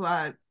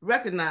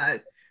recognize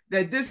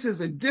that this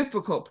is a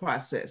difficult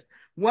process.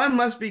 One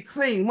must be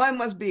clean, one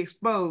must be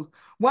exposed,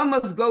 one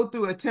must go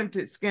through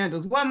attempted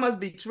scandals, one must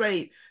be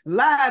betrayed,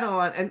 lied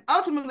on, and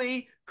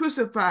ultimately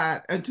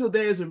crucified until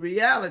there is a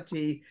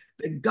reality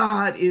that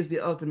God is the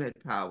ultimate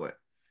power.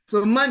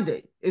 So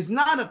Monday is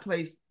not a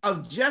place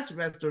of just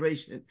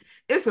restoration.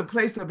 It's a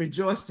place of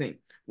rejoicing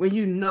when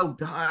you know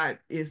God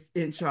is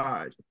in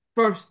charge.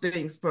 First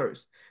things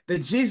first,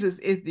 that Jesus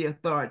is the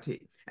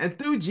authority. And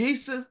through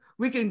Jesus,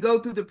 we can go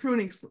through the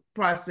pruning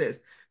process.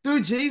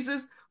 Through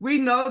Jesus, we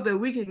know that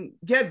we can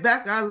get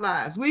back our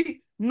lives.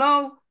 We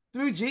know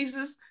through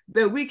Jesus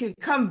that we can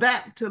come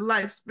back to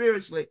life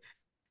spiritually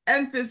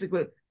and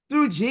physically.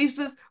 Through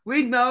Jesus,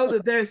 we know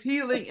that there's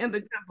healing in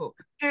the temple.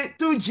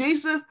 Through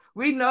Jesus,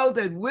 we know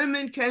that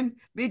women can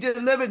be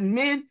delivered,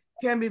 men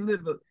can be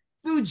delivered.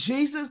 Through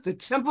Jesus, the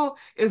temple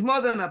is more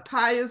than a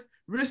pious,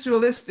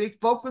 ritualistic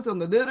focus on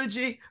the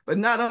liturgy, but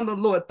not on the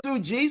Lord. Through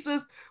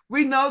Jesus,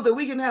 we know that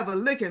we can have a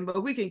licking,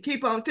 but we can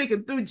keep on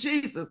ticking. Through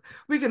Jesus,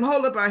 we can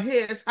hold up our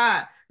heads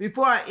high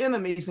before our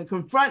enemies and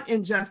confront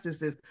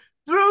injustices.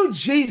 Through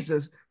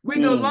Jesus, we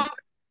no longer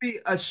be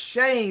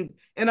ashamed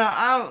in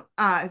our own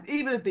eyes,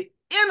 even if the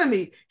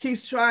enemy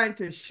keeps trying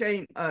to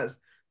shame us.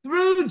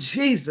 Through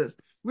Jesus,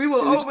 we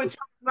will overturn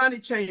money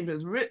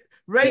chambers,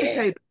 race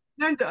haters,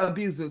 gender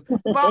abusers,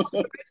 false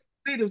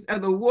leaders,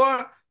 and the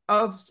war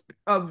of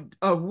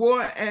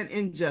war and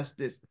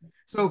injustice.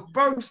 So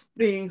first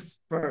things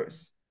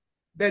first,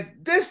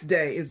 that this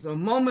day is a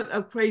moment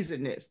of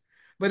craziness,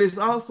 but it's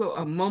also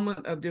a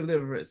moment of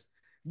deliverance.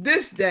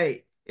 This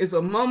day is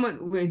a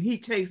moment when he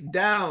takes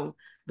down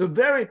the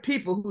very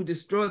people who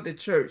destroyed the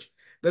church,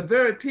 the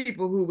very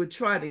people who would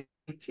try to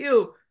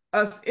kill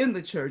us in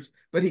the church,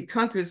 but he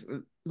conquers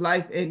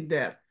life and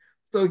death.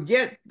 So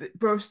get the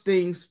first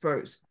things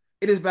first.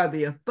 It is by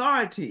the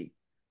authority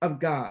of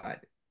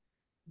God.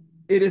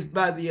 It is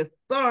by the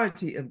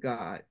authority of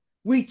God.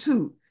 We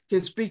too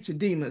can speak to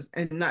demons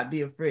and not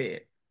be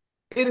afraid.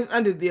 It is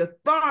under the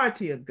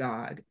authority of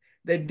God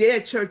that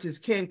dead churches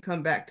can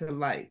come back to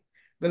life.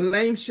 The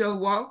lame shall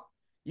walk,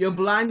 your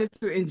blindness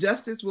to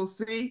injustice will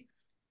see,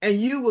 and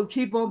you will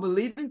keep on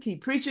believing,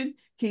 keep preaching,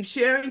 keep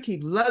sharing,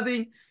 keep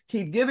loving,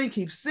 keep giving,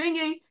 keep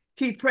singing,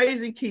 keep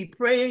praising, keep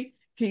praying,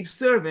 keep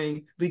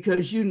serving,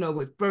 because you know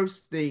what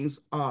first things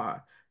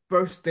are.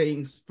 First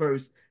things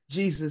first.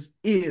 Jesus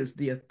is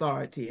the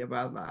authority of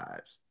our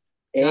lives.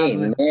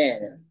 Amen.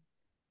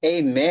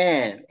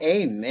 Amen.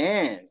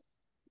 Amen.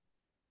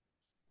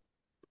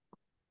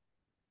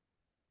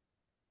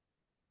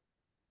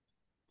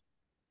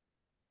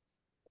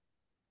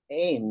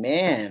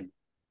 Amen.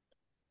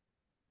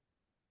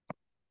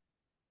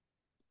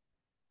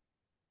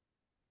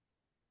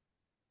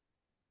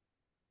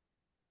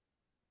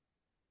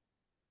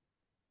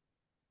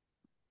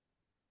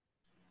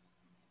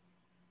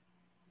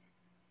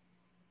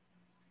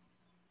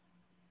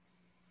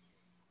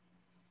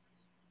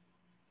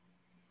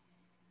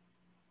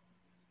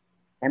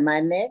 Am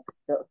I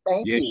next? So,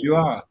 thank you. Yes, you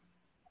are.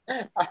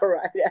 All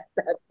right.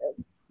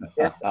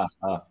 Yes.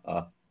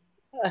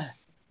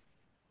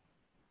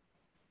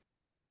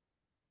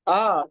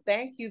 Oh,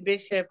 thank you,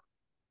 Bishop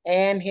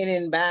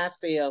Henning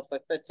Byfield, for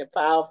such a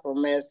powerful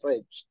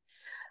message.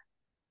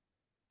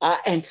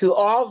 And to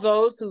all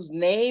those whose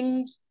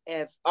names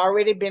have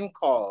already been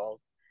called,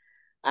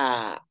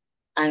 and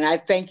I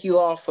thank you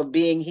all for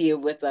being here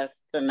with us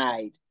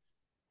tonight.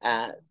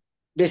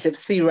 Bishop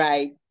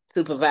Seawright,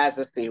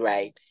 Supervisor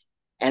Seawright,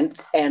 and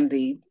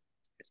the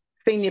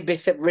Senior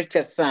Bishop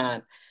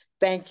Richardson.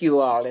 Thank you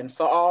all. And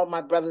for all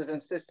my brothers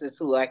and sisters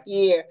who are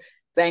here,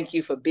 thank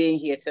you for being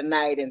here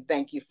tonight, and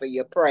thank you for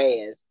your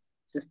prayers.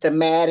 Sister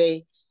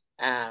Mattie,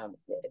 and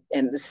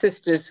the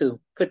sisters who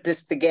put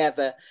this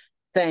together,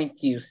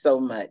 thank you so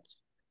much.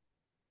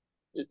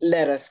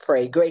 Let us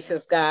pray.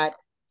 Gracious God,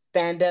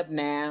 stand up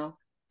now.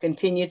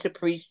 Continue to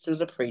preach to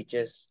the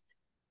preachers.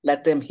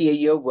 Let them hear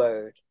your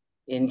word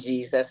in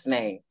Jesus'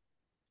 name.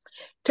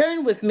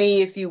 Turn with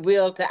me, if you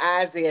will, to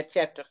Isaiah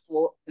chapter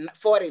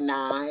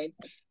 49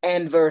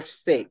 and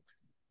verse 6.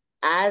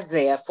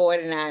 Isaiah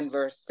 49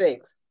 verse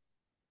 6.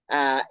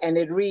 And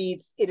it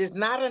reads, "It is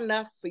not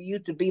enough for you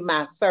to be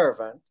my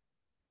servant,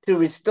 to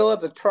restore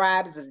the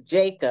tribes of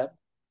Jacob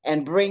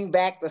and bring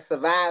back the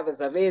survivors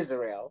of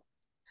Israel.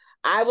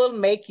 I will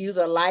make you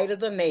the light of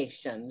the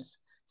nations,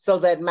 so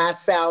that my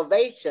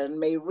salvation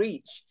may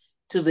reach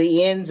to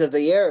the ends of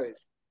the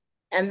earth."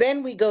 And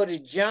then we go to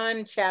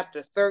John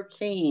chapter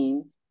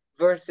 13,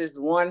 verses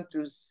 1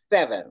 through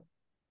 7.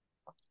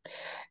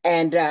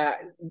 And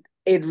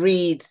it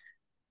reads,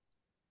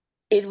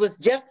 "It was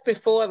just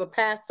before the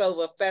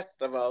Passover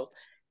festival.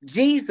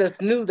 Jesus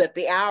knew that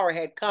the hour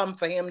had come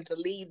for him to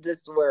leave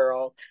this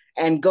world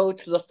and go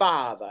to the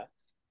Father.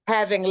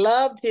 Having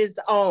loved his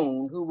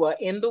own who were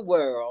in the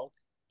world,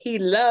 he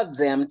loved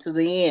them to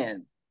the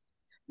end.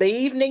 The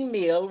evening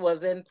meal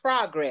was in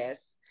progress,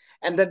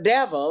 and the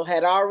devil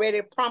had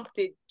already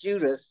prompted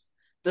Judas,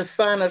 the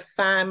son of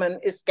Simon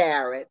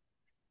Iscariot,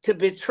 to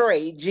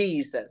betray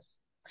Jesus.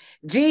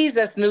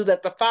 Jesus knew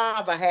that the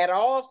Father had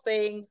all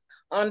things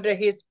under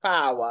his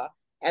power,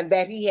 and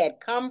that he had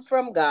come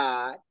from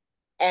God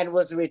and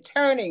was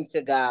returning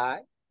to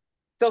God.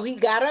 So he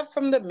got up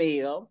from the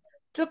meal,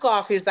 took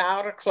off his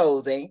outer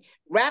clothing,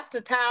 wrapped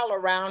a towel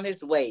around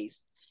his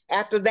waist.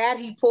 After that,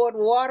 he poured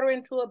water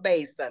into a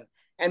basin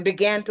and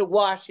began to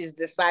wash his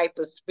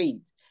disciples'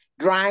 feet,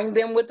 drying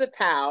them with the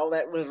towel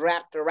that was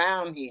wrapped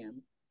around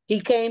him. He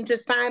came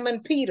to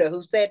Simon Peter,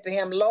 who said to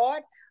him,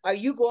 'Lord, are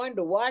you going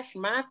to wash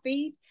my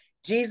feet?'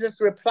 Jesus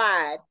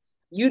replied,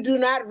 'You do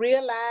not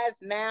realize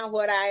now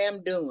what I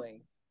am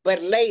doing,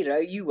 but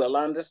later you will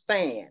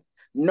understand.'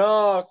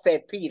 'No,'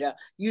 said Peter,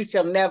 'you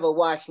shall never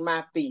wash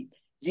my feet.'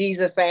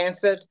 Jesus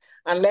answered,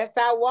 'Unless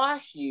I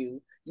wash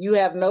you, you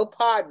have no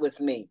part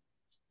with me.'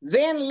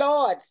 'Then,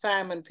 Lord,'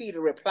 Simon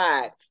Peter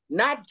replied,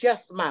 'not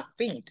just my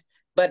feet,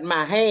 but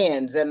my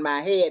hands and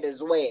my head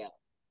as well.'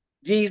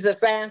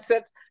 Jesus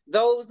answered,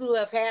 'Those who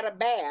have had a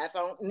bath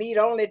need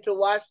only to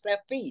wash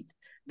their feet.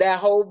 Their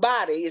whole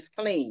body is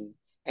clean,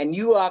 and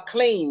you are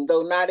clean,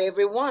 though not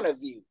every one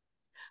of you.'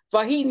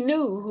 For he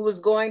knew who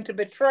was going to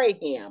betray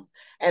him,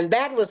 and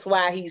that was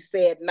why he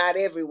said not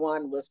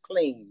everyone was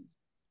clean.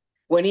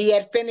 When he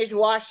had finished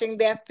washing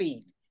their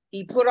feet,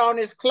 he put on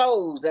his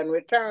clothes and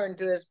returned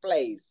to his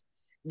place.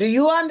 'Do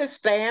you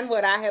understand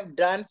what I have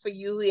done for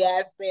you?' he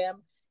asked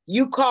them.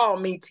 'You call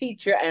me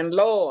teacher and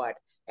Lord,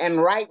 and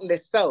rightly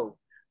so,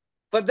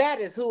 for that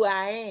is who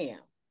I am.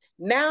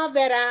 Now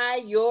that I,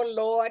 your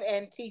Lord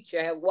and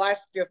teacher, have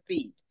washed your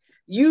feet,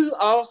 you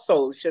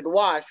also should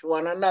wash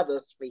one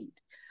another's feet.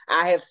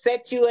 I have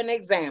set you an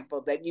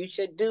example that you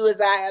should do as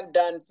I have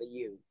done for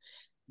you.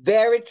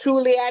 Very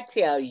truly I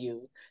tell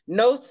you,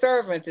 no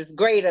servant is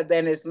greater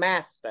than his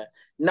master,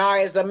 nor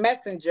is a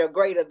messenger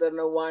greater than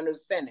the one who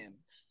sent him.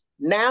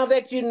 Now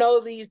that you know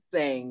these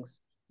things,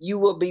 you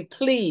will be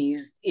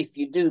pleased if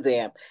you do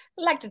them."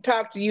 I'd like to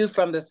talk to you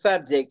from the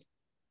subject,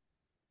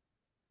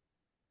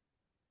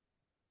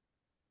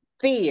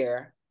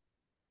 fear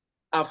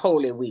of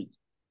Holy Week.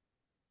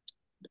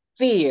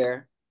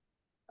 Fear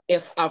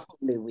of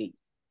Holy Week.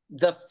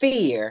 The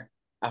fear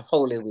of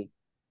Holy Week.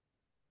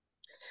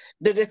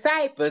 The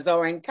disciples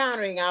are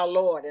encountering our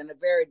Lord in a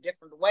very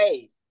different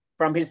way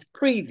from his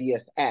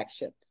previous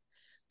actions,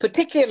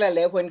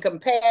 particularly when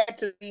compared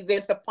to the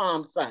events of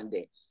Palm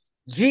Sunday.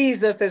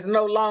 Jesus is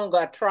no longer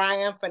a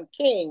triumphant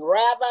king.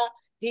 Rather,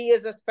 he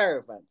is a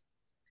servant.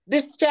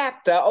 This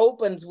chapter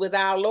opens with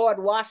our Lord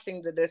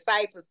washing the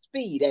disciples'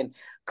 feet and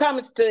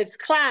comes to its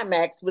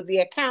climax with the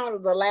account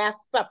of the Last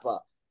Supper,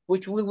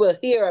 which we will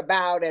hear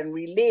about and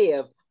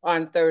relive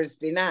on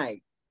Thursday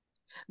night.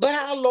 But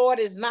our Lord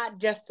is not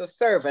just a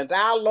servant.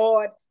 Our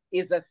Lord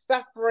is a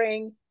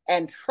suffering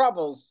and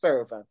troubled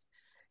servant.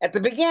 At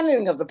the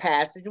beginning of the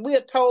passage, we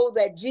are told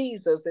that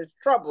Jesus is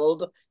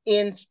troubled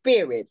in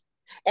spirit,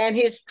 and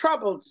his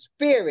troubled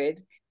spirit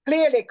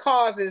clearly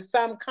causes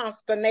some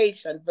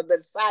consternation for the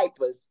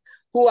disciples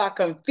who are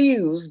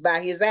confused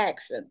by his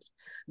actions.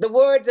 The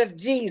words of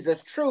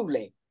Jesus,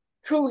 "Truly,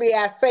 truly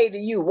I say to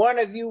you, one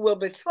of you will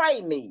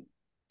betray me,"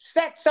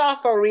 sets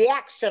off a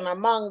reaction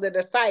among the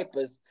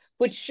disciples,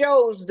 which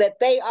shows that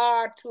they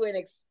are, to an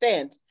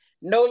extent,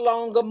 no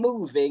longer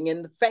moving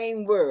in the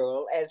same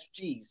world as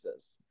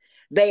Jesus.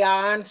 They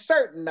are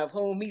uncertain of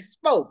whom he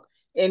spoke.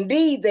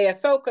 Indeed, they are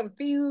so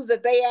confused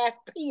that they ask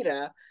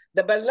Peter,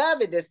 the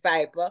beloved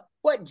disciple,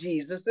 what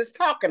Jesus is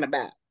talking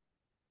about.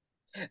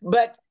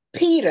 But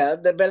Peter,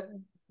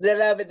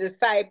 beloved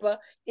disciple,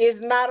 is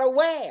not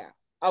aware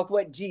of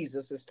what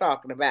Jesus is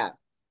talking about.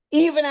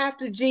 Even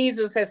after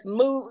Jesus has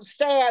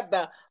shared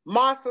the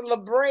morsel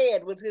of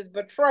bread with his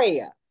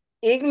betrayer,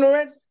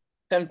 ignorance,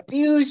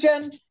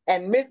 confusion,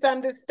 and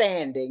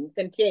misunderstanding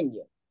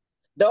continue.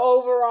 The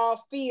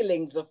overall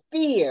feelings of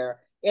fear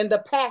in the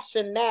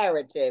passion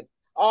narrative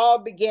all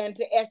began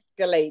to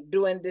escalate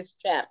during this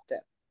chapter.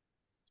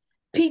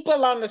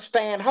 People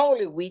understand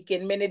Holy Week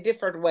in many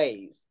different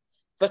ways.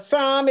 For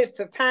some, it's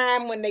the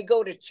time when they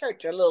go to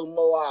church a little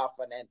more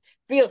often and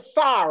feel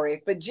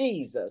sorry for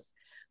Jesus.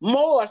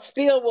 More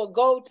still will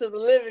go to the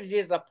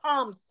liturgies of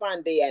Palm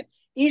Sunday and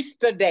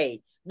Easter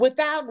Day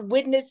without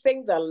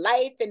witnessing the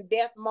life and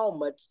death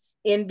moments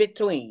in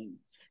between.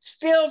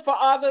 Still, for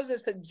others,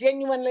 it's a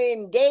genuinely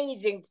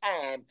engaging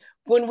time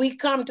when we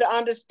come to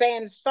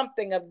understand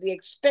something of the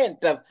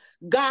extent of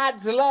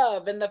God's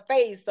love in the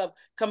face of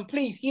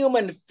complete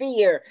human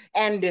fear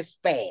and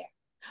despair.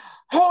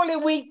 Holy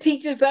Week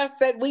teaches us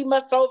that we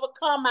must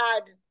overcome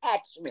our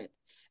detachment,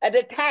 a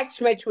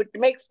detachment which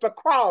makes the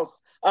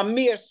cross a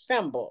mere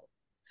symbol.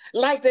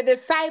 Like the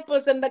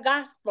disciples in the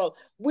gospel,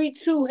 we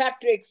too have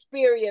to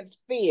experience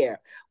fear.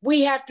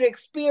 We have to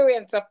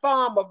experience a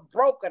form of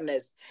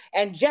brokenness.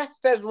 And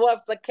just as was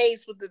the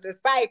case with the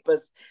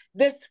disciples,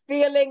 this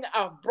feeling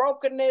of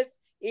brokenness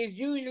is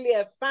usually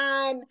a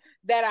sign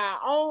that our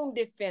own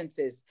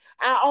defenses,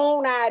 our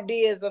own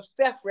ideas of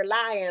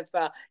self-reliance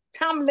are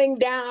tumbling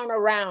down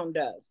around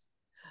us.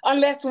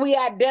 Unless we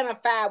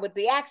identify with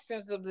the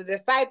actions of the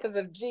disciples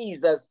of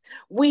Jesus,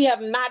 we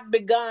have not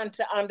begun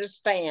to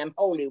understand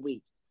Holy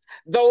Week.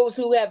 Those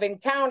who have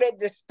encountered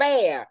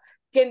despair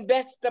can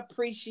best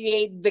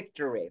appreciate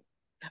victory.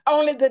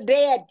 Only the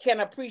dead can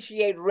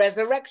appreciate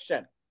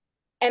resurrection.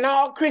 And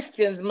all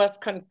Christians must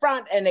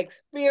confront and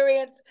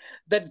experience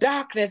the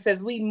darkness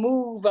as we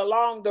move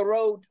along the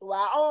road to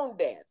our own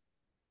death.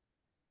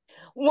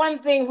 One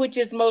thing which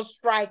is most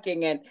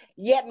striking and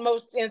yet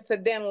most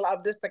incidental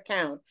of this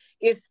account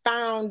is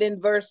found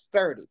in verse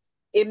 30.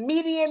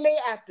 Immediately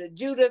after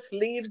Judas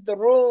leaves the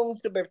room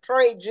to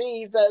betray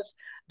Jesus,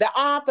 the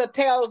author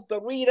tells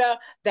the reader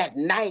that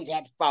night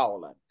had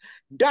fallen.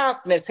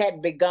 Darkness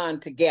had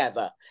begun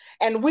together.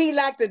 And we,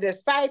 like the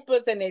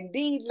disciples, and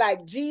indeed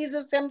like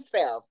Jesus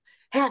himself,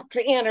 have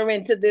to enter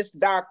into this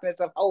darkness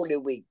of Holy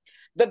Week.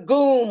 The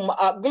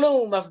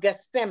gloom of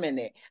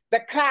Gethsemane, the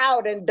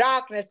cloud and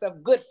darkness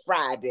of Good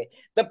Friday,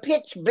 the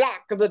pitch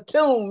black of the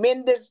tomb.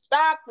 In this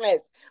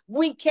darkness,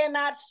 we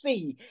cannot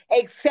see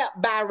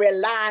except by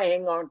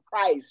relying on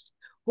Christ,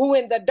 who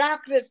in the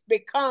darkness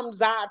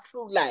becomes our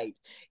true light.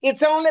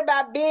 It's only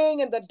by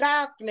being in the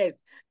darkness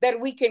that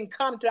we can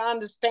come to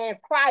understand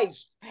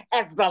Christ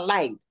as the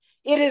light.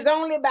 It is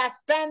only by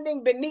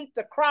standing beneath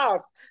the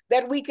cross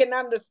that we can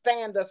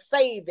understand the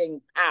saving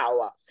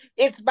power.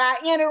 It's by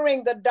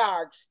entering the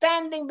dark,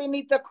 standing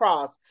beneath the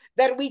cross,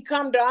 that we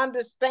come to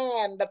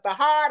understand that the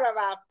heart of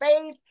our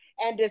faith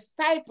and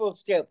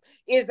discipleship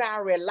is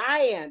our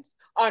reliance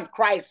on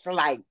Christ's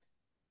light.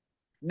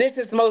 This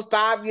is most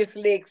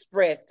obviously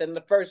expressed in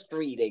the first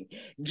reading.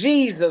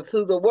 Jesus,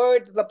 who in the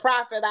words of the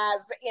prophet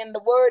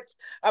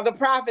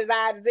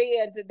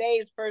Isaiah in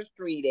today's first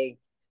reading,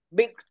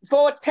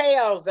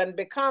 foretells and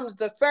becomes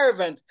the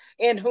servant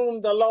in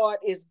whom the Lord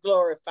is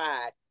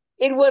glorified.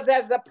 It was,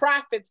 as the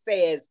prophet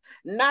says,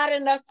 not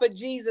enough for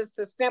Jesus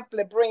to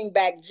simply bring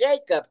back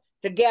Jacob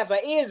to gather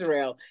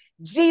Israel.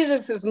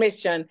 Jesus'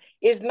 mission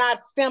is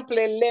not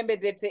simply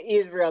limited to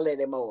Israel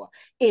anymore.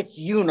 It's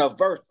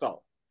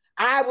universal.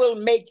 I will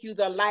make you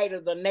the light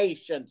of the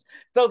nations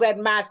so that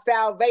my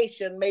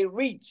salvation may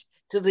reach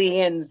to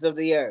the ends of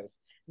the earth.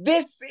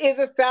 This is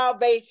a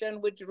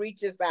salvation which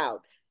reaches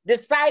out.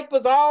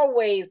 Disciples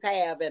always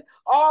have and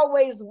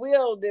always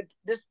will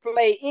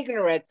display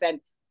ignorance and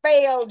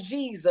fail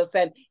Jesus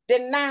and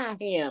deny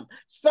him.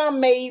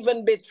 Some may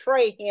even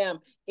betray him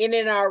in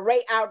an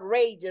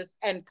outrageous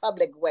and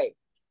public way.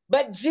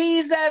 But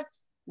Jesus'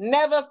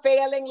 never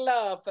failing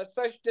love for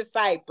such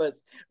disciples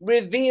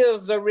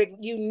reveals the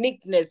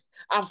uniqueness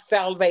of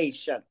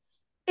salvation.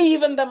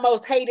 Even the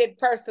most hated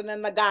person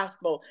in the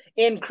gospel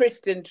in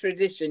Christian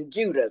tradition,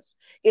 Judas,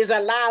 is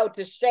allowed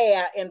to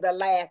share in the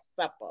Last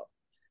Supper.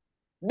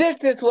 This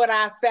is what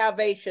our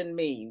salvation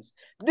means.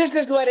 This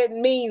is what it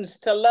means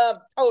to love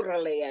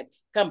totally and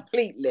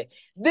completely.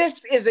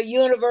 This is a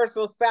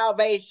universal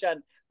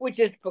salvation which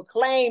is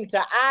proclaimed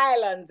to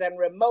islands and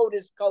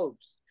remotest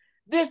coasts.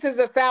 This is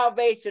a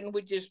salvation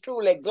which is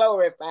truly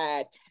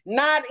glorified,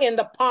 not in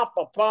the pomp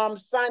of Palm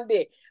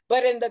Sunday,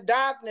 but in the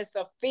darkness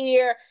of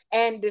fear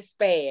and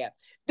despair.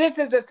 This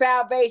is a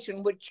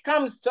salvation which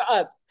comes to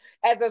us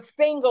as a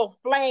single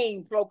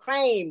flame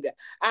proclaimed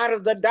out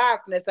of the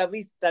darkness of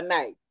Easter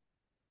night.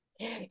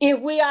 If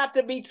we are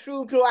to be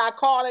true to our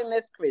calling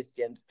as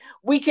Christians,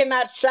 we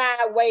cannot shy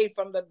away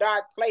from the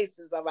dark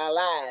places of our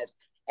lives.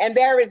 And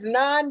there is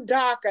none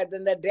darker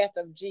than the death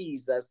of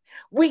Jesus.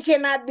 We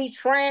cannot be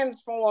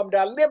transformed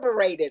or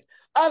liberated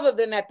other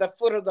than at the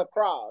foot of the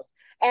cross.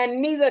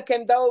 And neither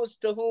can those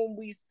to whom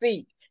we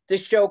seek to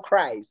show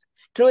Christ.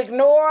 To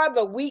ignore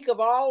the week of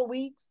all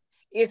weeks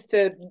is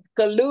to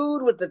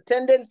collude with the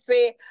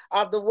tendency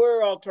of the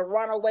world to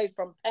run away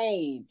from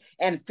pain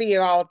and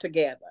fear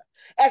altogether.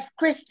 As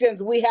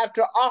Christians, we have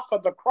to offer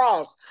the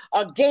cross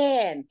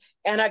again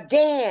and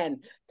again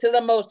to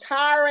the most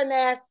harrowing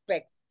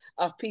aspects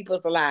of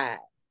people's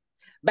lives.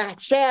 By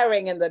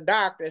sharing in the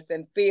darkness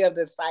and fear of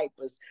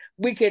disciples,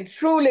 we can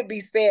truly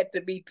be said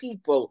to be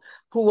people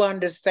who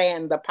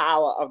understand the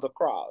power of the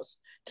cross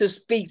to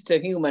speak to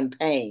human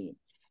pain.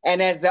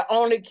 And as the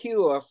only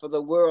cure for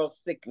the world's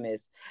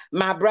sickness,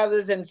 my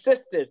brothers and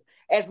sisters,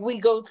 as we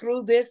go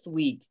through this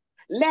week,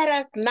 let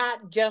us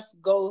not just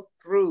go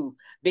through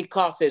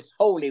because it's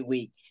Holy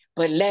Week,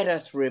 but let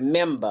us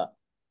remember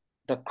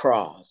the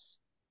cross.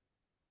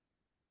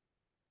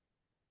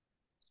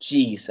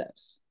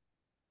 Jesus,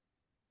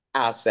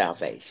 our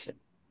salvation.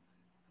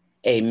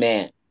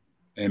 Amen.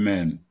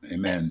 Amen.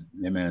 Amen.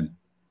 Amen.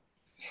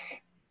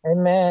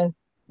 Amen.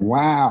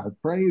 Wow.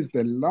 Praise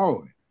the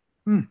Lord.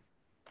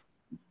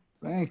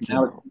 Thank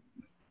you.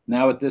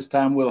 Now, at this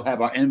time, we'll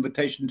have our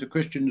invitation to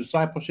Christian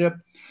discipleship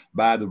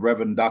by the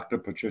Reverend Dr.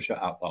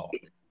 Patricia Outlaw.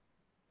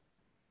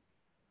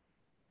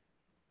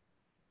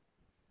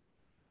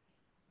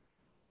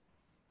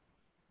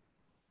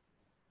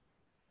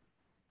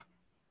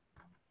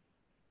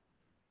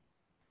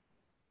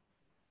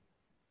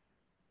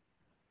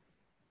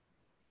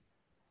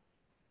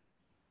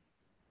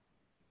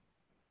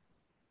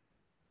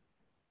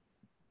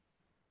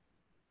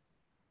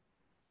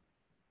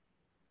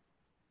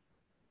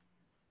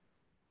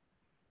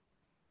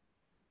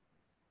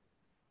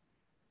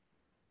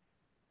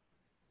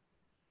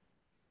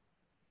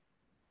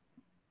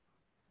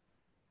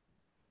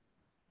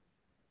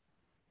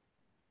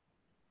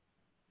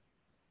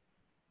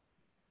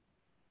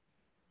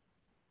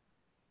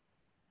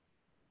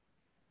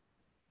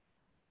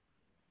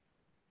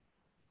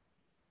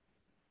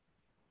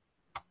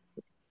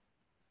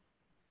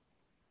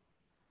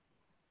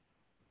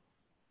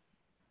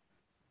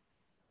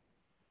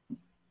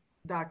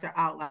 Dr.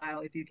 Outlaw,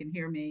 if you can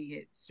hear me,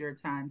 it's your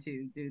time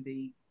to do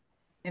the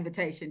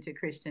invitation to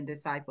Christian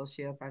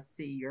discipleship. I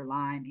see your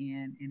line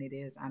in, and it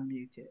is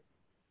unmuted.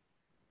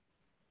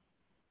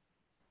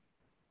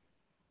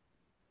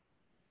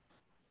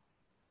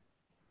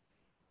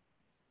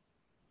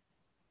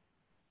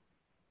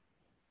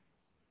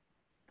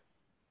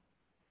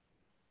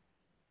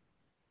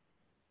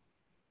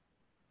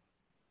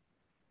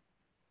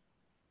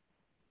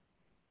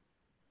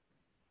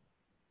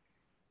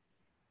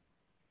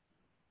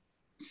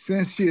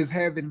 Since she is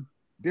having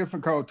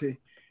difficulty,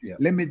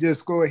 let me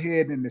just go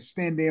ahead and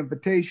extend the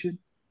invitation.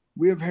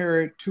 We have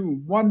heard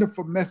two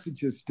wonderful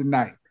messages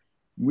tonight.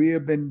 We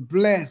have been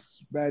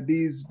blessed by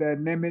these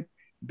dynamic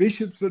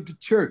bishops of the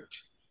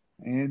church,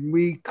 and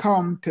we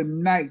come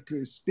tonight to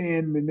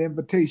extend an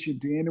invitation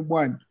to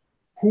anyone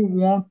who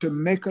want to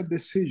make a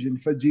decision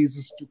for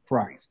Jesus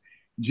Christ.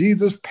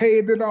 Jesus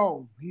paid it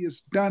all. He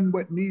has done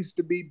what needs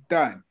to be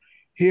done.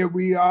 Here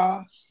we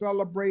are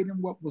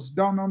celebrating what was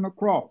done on the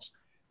cross.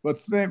 But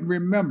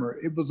remember,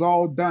 it was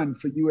all done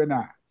for you and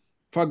I.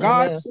 For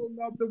God so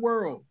loved the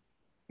world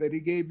that he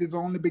gave his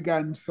only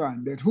begotten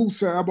Son, that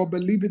whosoever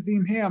believeth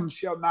in him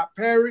shall not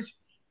perish,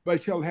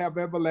 but shall have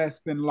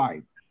everlasting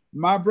life.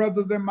 My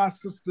brothers and my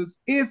sisters,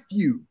 if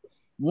you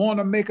want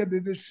to make a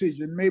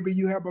decision, maybe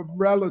you have a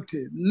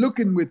relative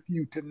looking with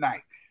you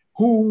tonight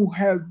who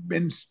has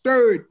been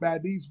stirred by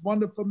these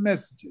wonderful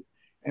messages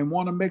and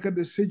want to make a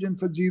decision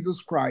for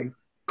Jesus Christ,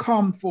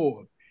 come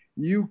forth.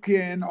 You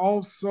can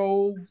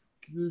also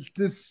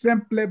just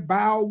simply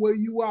bow where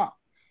you are.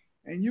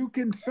 And you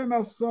can send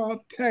us a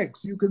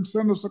text. You can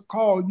send us a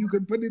call. You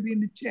can put it in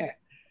the chat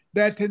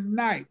that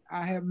tonight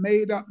I have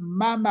made up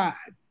my mind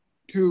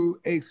to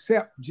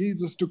accept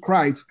Jesus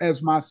Christ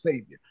as my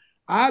Savior.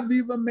 I've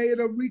even made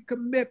a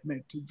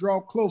recommitment to draw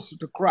closer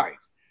to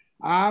Christ.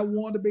 I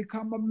want to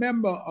become a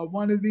member of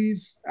one of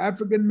these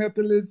African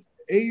Methodist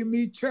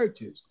A.M.E.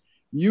 churches.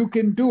 You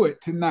can do it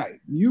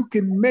tonight. You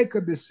can make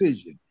a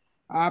decision.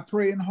 I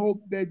pray and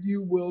hope that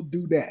you will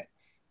do that.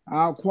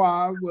 Our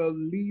choir will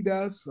lead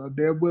us.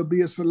 There will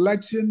be a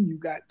selection. You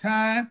got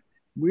time.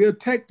 We'll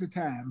take the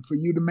time for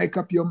you to make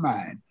up your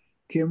mind.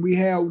 Can we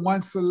have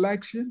one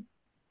selection?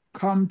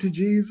 Come to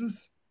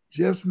Jesus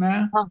just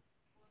now.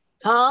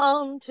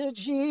 Come to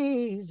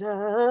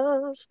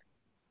Jesus.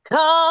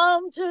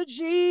 Come to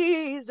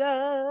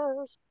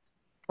Jesus.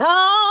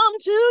 Come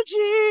to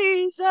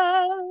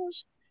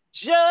Jesus.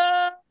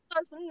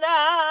 Just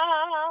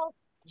now.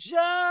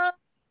 Just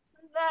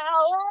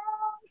now.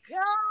 Oh,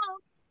 come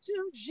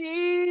to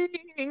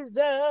Jesus.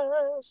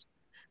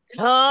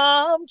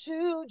 Come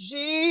to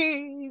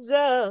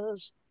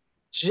Jesus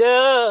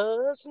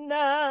just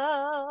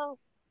now.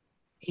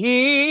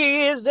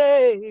 He is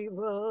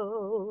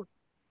able.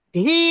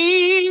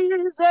 He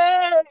is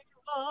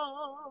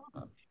able.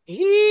 He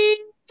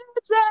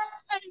is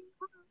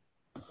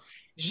able.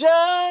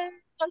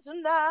 Just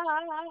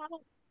now.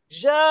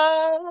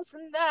 Just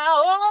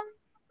now. Oh,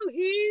 he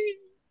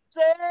is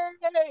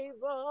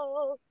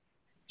able.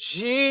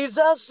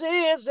 Jesus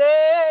is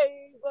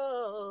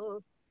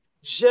able.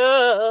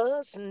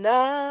 just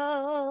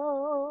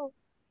now.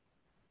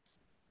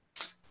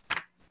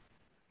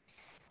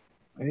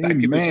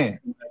 Amen.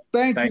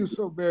 Thank you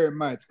so very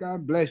much.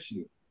 God bless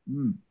you.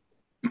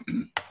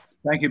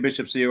 Thank you,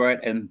 Bishop Seawright,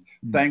 and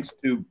thanks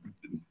to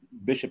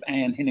Bishop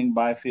Henning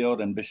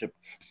Byfield and Bishop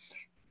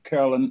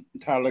Carolyn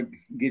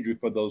Guidry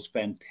for those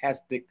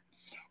fantastic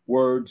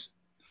words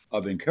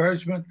of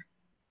encouragement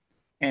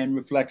and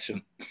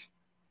reflection.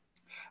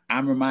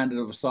 I'm reminded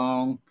of a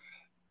song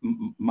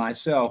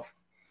myself,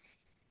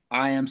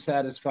 I am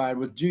satisfied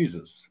with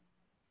Jesus.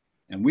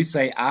 And we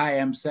say, I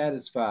am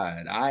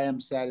satisfied, I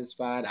am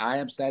satisfied, I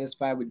am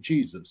satisfied with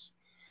Jesus.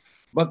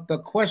 But the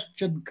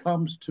question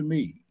comes to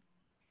me,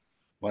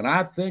 when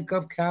I think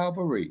of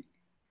Calvary,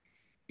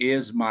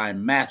 is my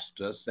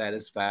master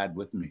satisfied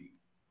with me?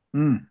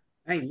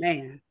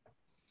 Amen.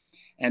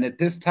 And at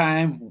this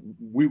time,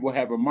 we will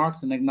have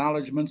remarks and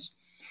acknowledgments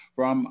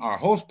from our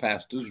host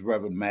pastors,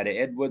 Reverend Mattie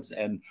Edwards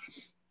and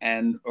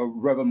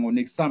Reverend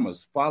Monique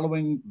Summers.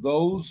 Following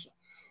those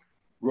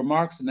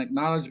remarks and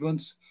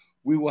acknowledgments,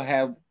 we will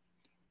have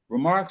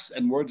remarks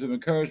and words of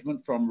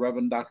encouragement from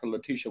Reverend Dr.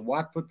 Letitia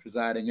Watford,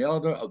 presiding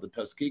elder of the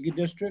Tuskegee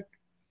District,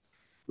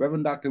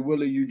 Reverend Dr.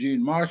 Wille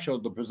Eugene Marshall,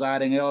 the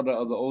presiding elder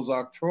of the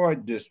Ozark-Troy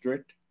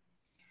District,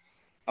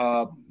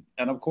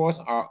 and of course,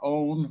 our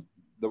own,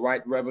 the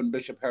Right Reverend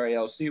Bishop Harry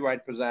L.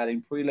 Seawright,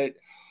 presiding prelate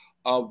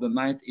of the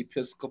 9th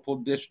Episcopal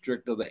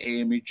District of the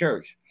A.M.E.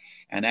 Church.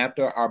 And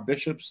after our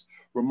bishop's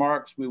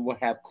remarks, we will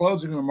have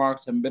closing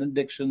remarks and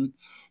benediction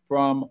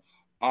from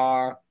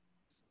our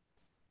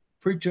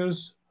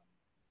preachers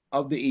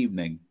of the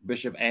evening,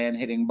 Bishop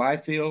Henning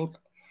Byfield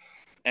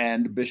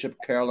and Bishop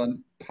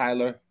Carolyn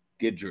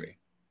Guidry.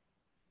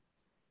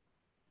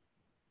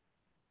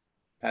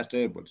 Pastor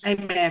Edwards.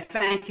 Amen.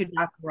 Thank you,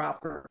 Dr.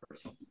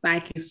 Roberts.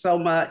 Thank you so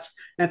much.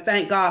 And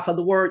thank God for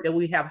the word that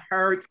we have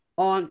heard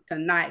on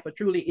tonight. For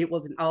truly, it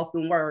was an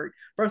awesome word.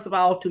 First of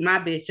all, to my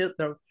bishop,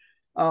 the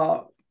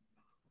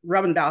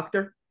Reverend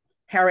Dr.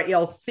 Harry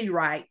L.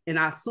 Seawright, and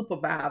our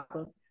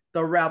supervisor,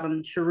 the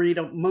Reverend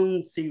Sharita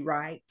Moon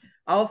Seawright.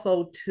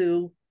 Also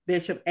to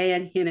Bishop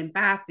Henning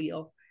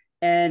Byfield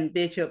and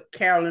Bishop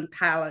Carolyn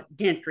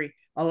Guidry,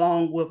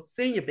 along with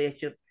Senior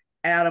Bishop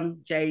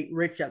Adam J.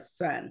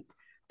 Richardson.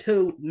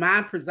 To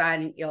my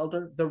presiding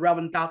elder, the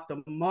Reverend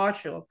Dr.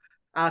 Marshall,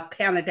 our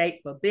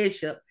candidate for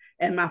bishop,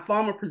 and my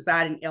former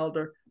presiding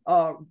elder,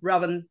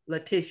 Reverend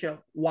Letitia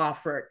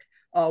Watford.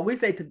 We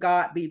say to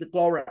God be the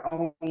glory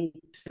on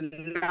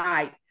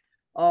tonight.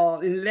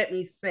 And let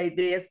me say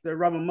this,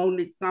 Reverend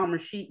Monique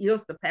Summers, she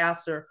is the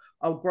pastor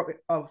of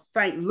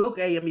St. Luke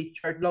A.M.E.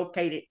 Church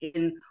located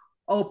in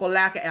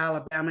Opelika,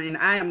 Alabama, and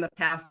I am the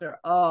pastor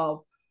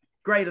of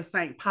Greater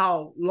St.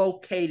 Paul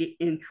located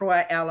in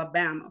Troy,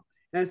 Alabama.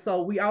 And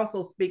so we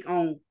also speak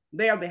on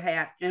their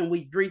behalf, and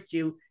we greet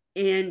you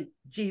in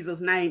Jesus'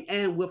 name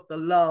and with the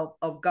love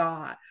of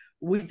God.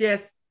 We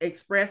just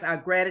express our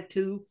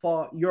gratitude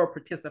for your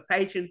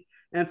participation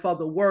and for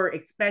the word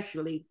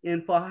especially,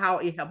 and for how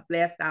it has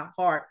blessed our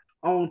heart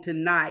on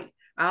tonight.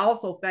 I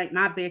also thank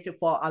my bishop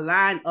for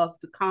allowing us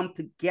to come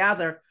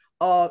together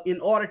in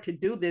order to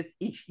do this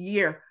each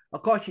year.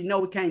 Of course, you know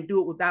we can't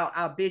do it without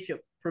our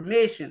bishop's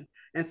permission.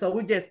 And so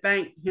we just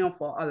thank him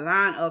for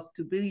allowing us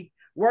to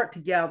work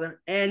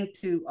together and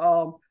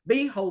to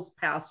be host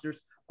pastors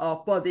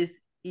for this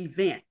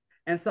event.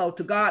 And so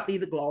to God be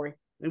the glory.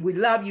 And we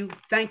love you.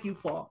 Thank you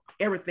for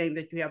everything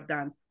that you have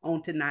done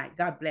on tonight.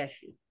 God bless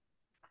you.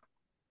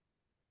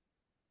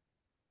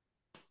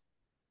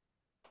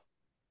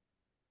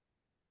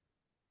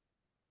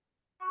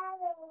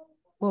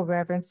 Will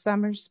Reverend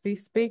Summers be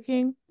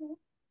speaking?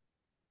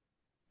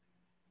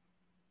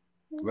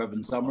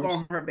 Reverend Summers?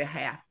 On her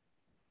behalf.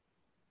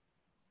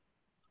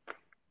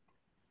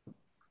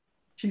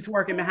 She's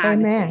working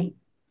behind the scenes.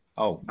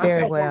 Oh, okay.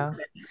 Very well.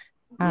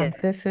 Yes.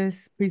 This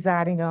is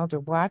Presiding Elder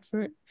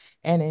Watford,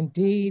 and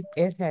indeed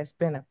it has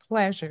been a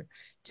pleasure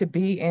to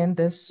be in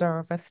this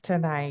service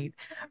tonight.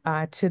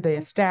 To the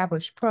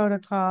established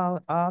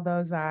protocol, all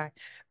those I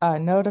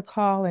know to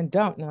call and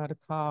don't know to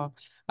call,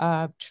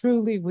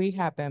 truly we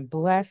have been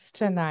blessed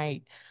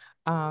tonight.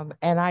 And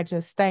I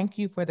just thank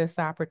you for this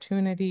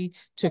opportunity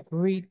to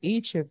greet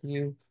each of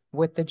you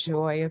with the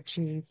joy of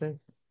Jesus.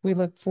 We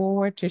look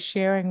forward to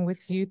sharing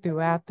with you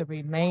throughout the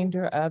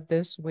remainder of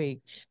this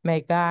week.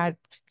 May God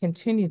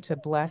continue to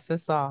bless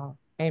us all.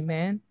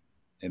 Amen.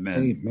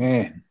 Amen.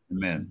 Amen.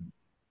 Amen.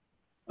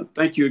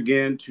 Thank you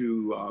again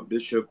to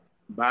Bishop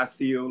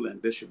Byfield and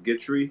Bishop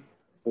Guidry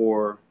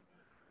for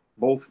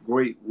both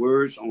great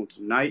words on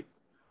tonight.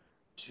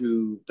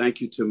 Thank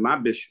you to my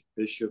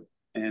bishop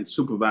and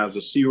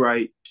Supervisor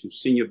Seawright, to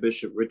Senior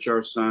Bishop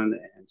Richardson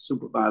and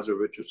Supervisor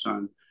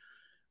Richardson,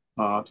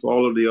 to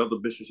all of the other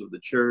bishops of the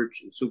church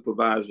and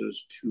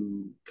supervisors,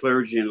 to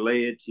clergy and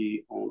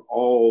laity on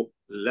all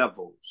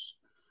levels.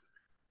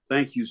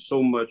 Thank you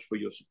so much for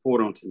your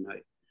support on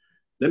tonight.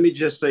 Let me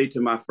just say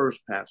to my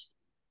first pastor,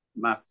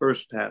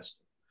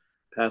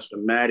 Pastor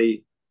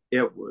Mattie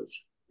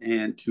Edwards,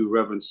 and to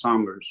Reverend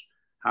Summers,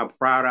 how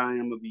proud I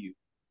am of you.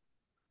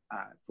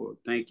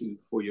 Thank you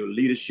for your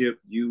leadership,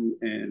 you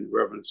and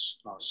Reverend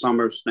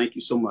Summers. Thank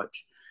you so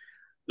much.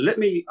 Let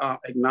me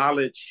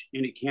acknowledge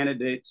any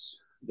candidates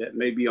that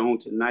may be on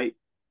tonight.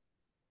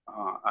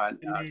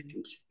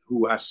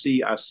 Who I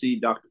see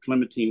Dr.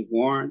 Clementine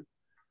Warren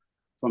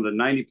from the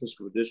 90th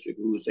Episcopal District,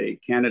 who is a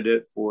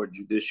candidate for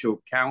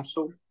Judicial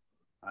Council.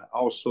 I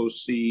also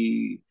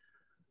see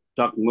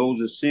Dr.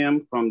 Moses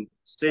Sims from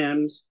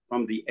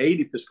the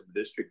 80th Episcopal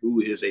District,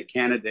 who is a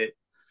candidate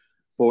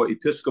for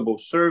Episcopal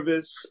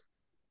Service.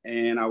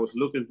 And I was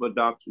looking for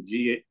Dr.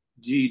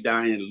 G.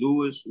 Diane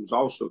Lewis, who's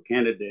also a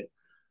candidate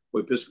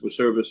for Episcopal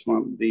Service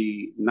from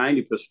the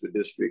 90th Episcopal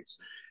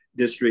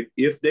District.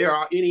 If there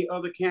are any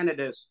other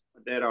candidates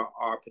that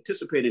are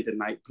participating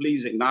tonight,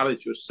 please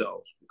acknowledge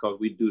yourselves, because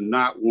we do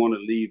not want to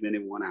leave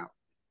anyone out.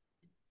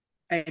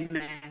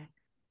 Amen.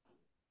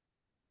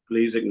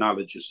 Please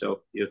acknowledge yourself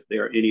if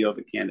there are any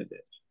other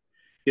candidates.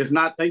 If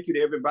not, thank you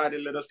to everybody.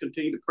 Let us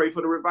continue to pray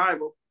for the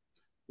revival.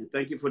 And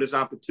thank you for this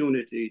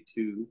opportunity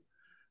to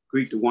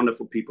greet the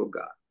wonderful people of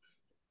God.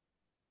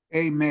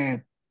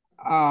 Amen.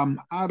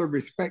 Out of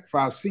respect for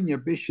our senior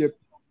bishop,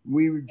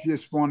 we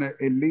just want to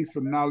at least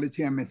acknowledge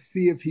him and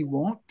see if he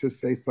wants to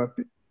say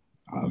something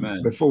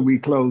before we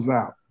close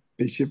out.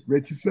 Bishop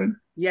Richardson?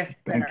 Yes,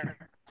 thank sir.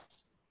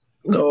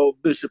 you. No,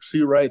 Bishop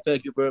Seawright,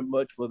 thank you very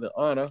much for the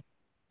honor.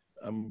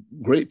 I'm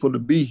grateful to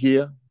be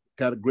here.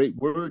 Got a great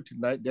word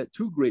tonight. Got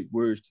two great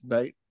words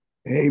tonight.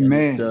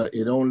 Amen. And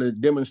it only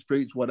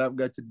demonstrates what I've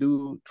got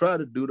to try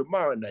to do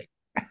tomorrow night.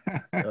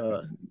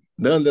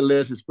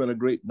 Nonetheless, it's been a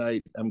great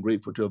night. I'm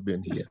grateful to have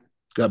been here.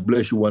 God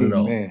bless you one and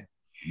all. Amen.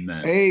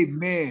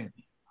 Amen.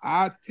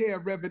 I tell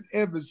Reverend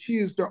Evans, she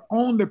is the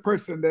only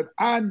person that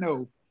I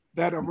know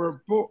that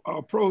will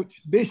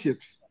approach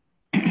bishops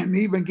and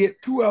even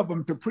get two of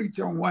them to preach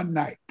on one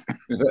night.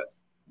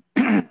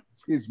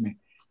 Excuse me.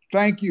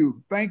 Thank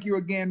you. Thank you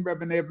again,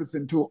 Reverend Evans,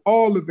 and to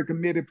all of the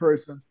committee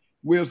persons.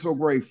 We're so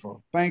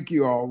grateful. Thank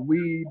you all.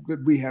 We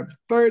have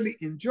thoroughly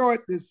enjoyed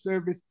this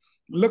service.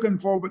 Looking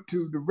forward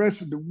to the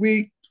rest of the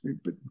week.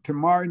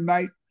 Tomorrow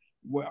night,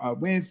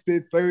 Wednesday,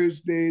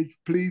 Thursday,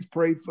 please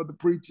pray for the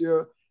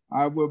preacher.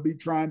 I will be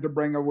trying to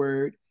bring a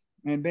word.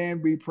 And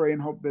then we pray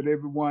and hope that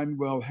everyone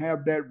will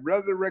have that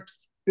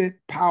resurrected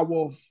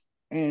power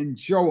and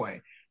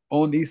joy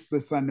on Easter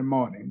Sunday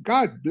morning.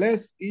 God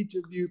bless each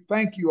of you.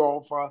 Thank you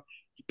all for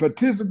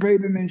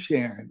participating and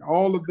sharing.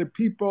 All of the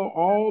people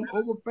all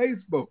over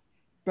Facebook.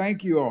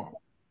 Thank you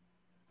all.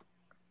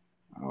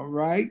 All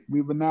right.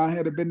 We will now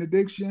have the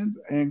benedictions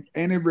and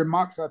any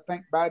remarks, I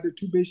think, by the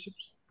two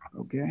bishops.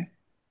 Okay.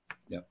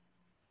 Yep.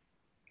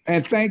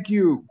 And thank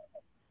you,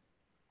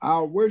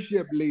 our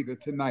worship leader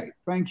tonight.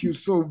 Thank you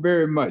so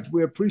very much.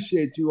 We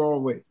appreciate you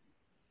always.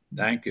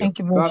 Thank you. Thank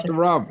you, Dr.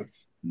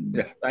 Roberts.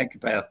 Yeah, thank you,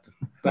 Pastor.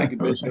 Thank you,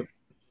 Bishop.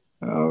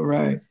 All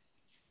right.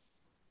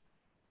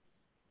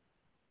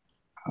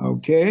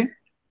 Okay.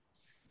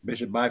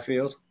 Bishop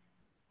Byfield.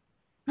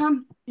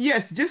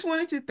 Yes, just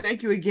wanted to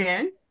thank you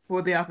again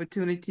for the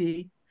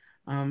opportunity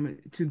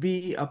to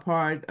be a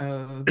part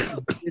of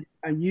this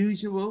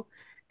unusual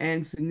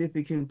and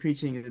significant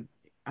preaching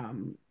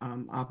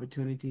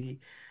opportunity.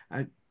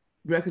 I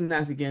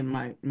recognize again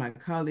my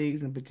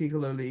colleagues, and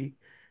particularly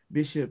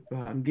Bishop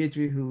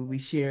Guidry, who we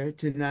share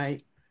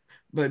tonight.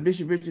 But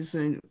Bishop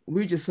Richardson,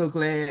 we're just so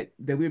glad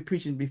that we're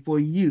preaching before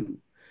you.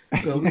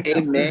 So we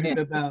Amen.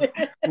 About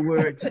the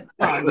word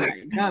tomorrow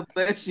night. God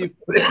bless you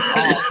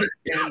all,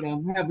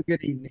 and have a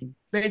good evening.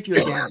 Thank you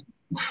again.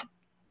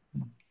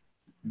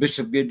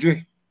 Bishop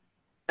Guidry.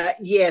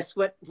 Yes,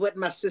 what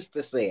my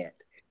sister said.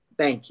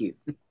 Thank you.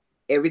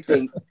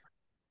 Everything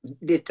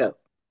ditto.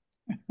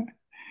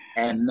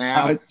 And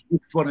now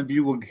each one of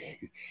you will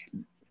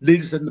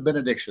lead us in the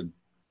benediction.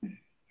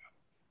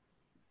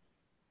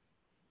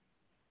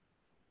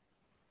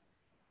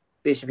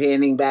 Bishop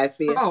Henning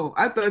Byfield. Oh,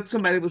 I thought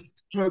somebody was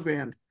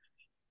programmed.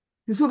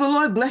 And so the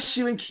Lord bless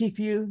you and keep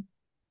you.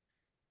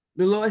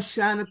 The Lord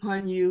shine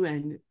upon you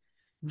and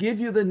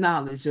give you the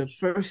knowledge of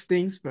first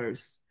things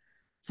first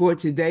for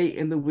today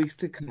and the weeks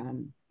to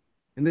come.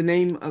 In the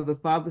name of the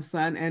Father,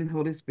 Son, and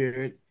Holy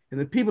Spirit, and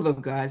the people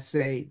of God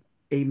say,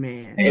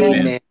 Amen.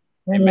 Amen.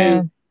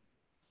 Amen.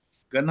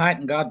 Good night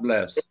and God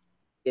bless.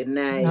 Good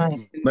night.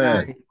 Good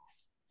night.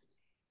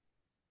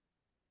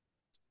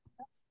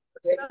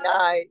 Good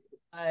night.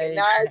 Good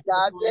night.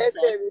 God bless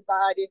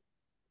everybody.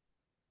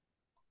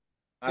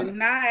 Good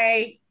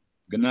night.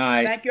 Good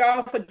night. Thank you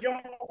all for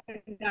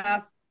joining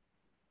us.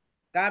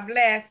 God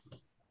bless.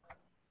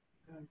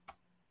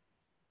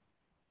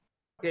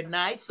 Good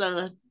night,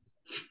 son.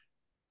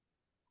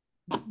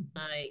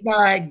 Night.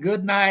 Night.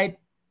 Good night.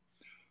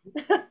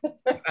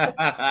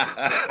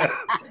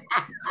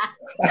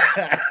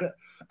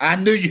 I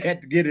knew you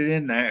had to get it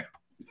in there.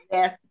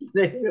 Yes,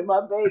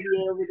 my baby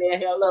over there.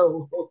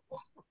 Hello.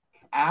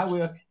 I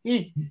will.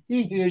 He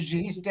hears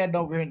you. He's standing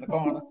over here in the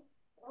corner.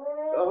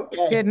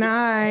 Okay. Good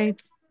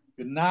night.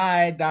 Good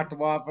night, Dr.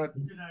 Wofford.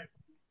 Good night.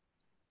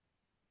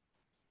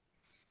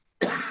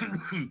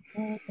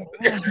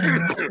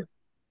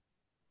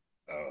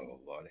 Oh,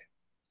 Lordy.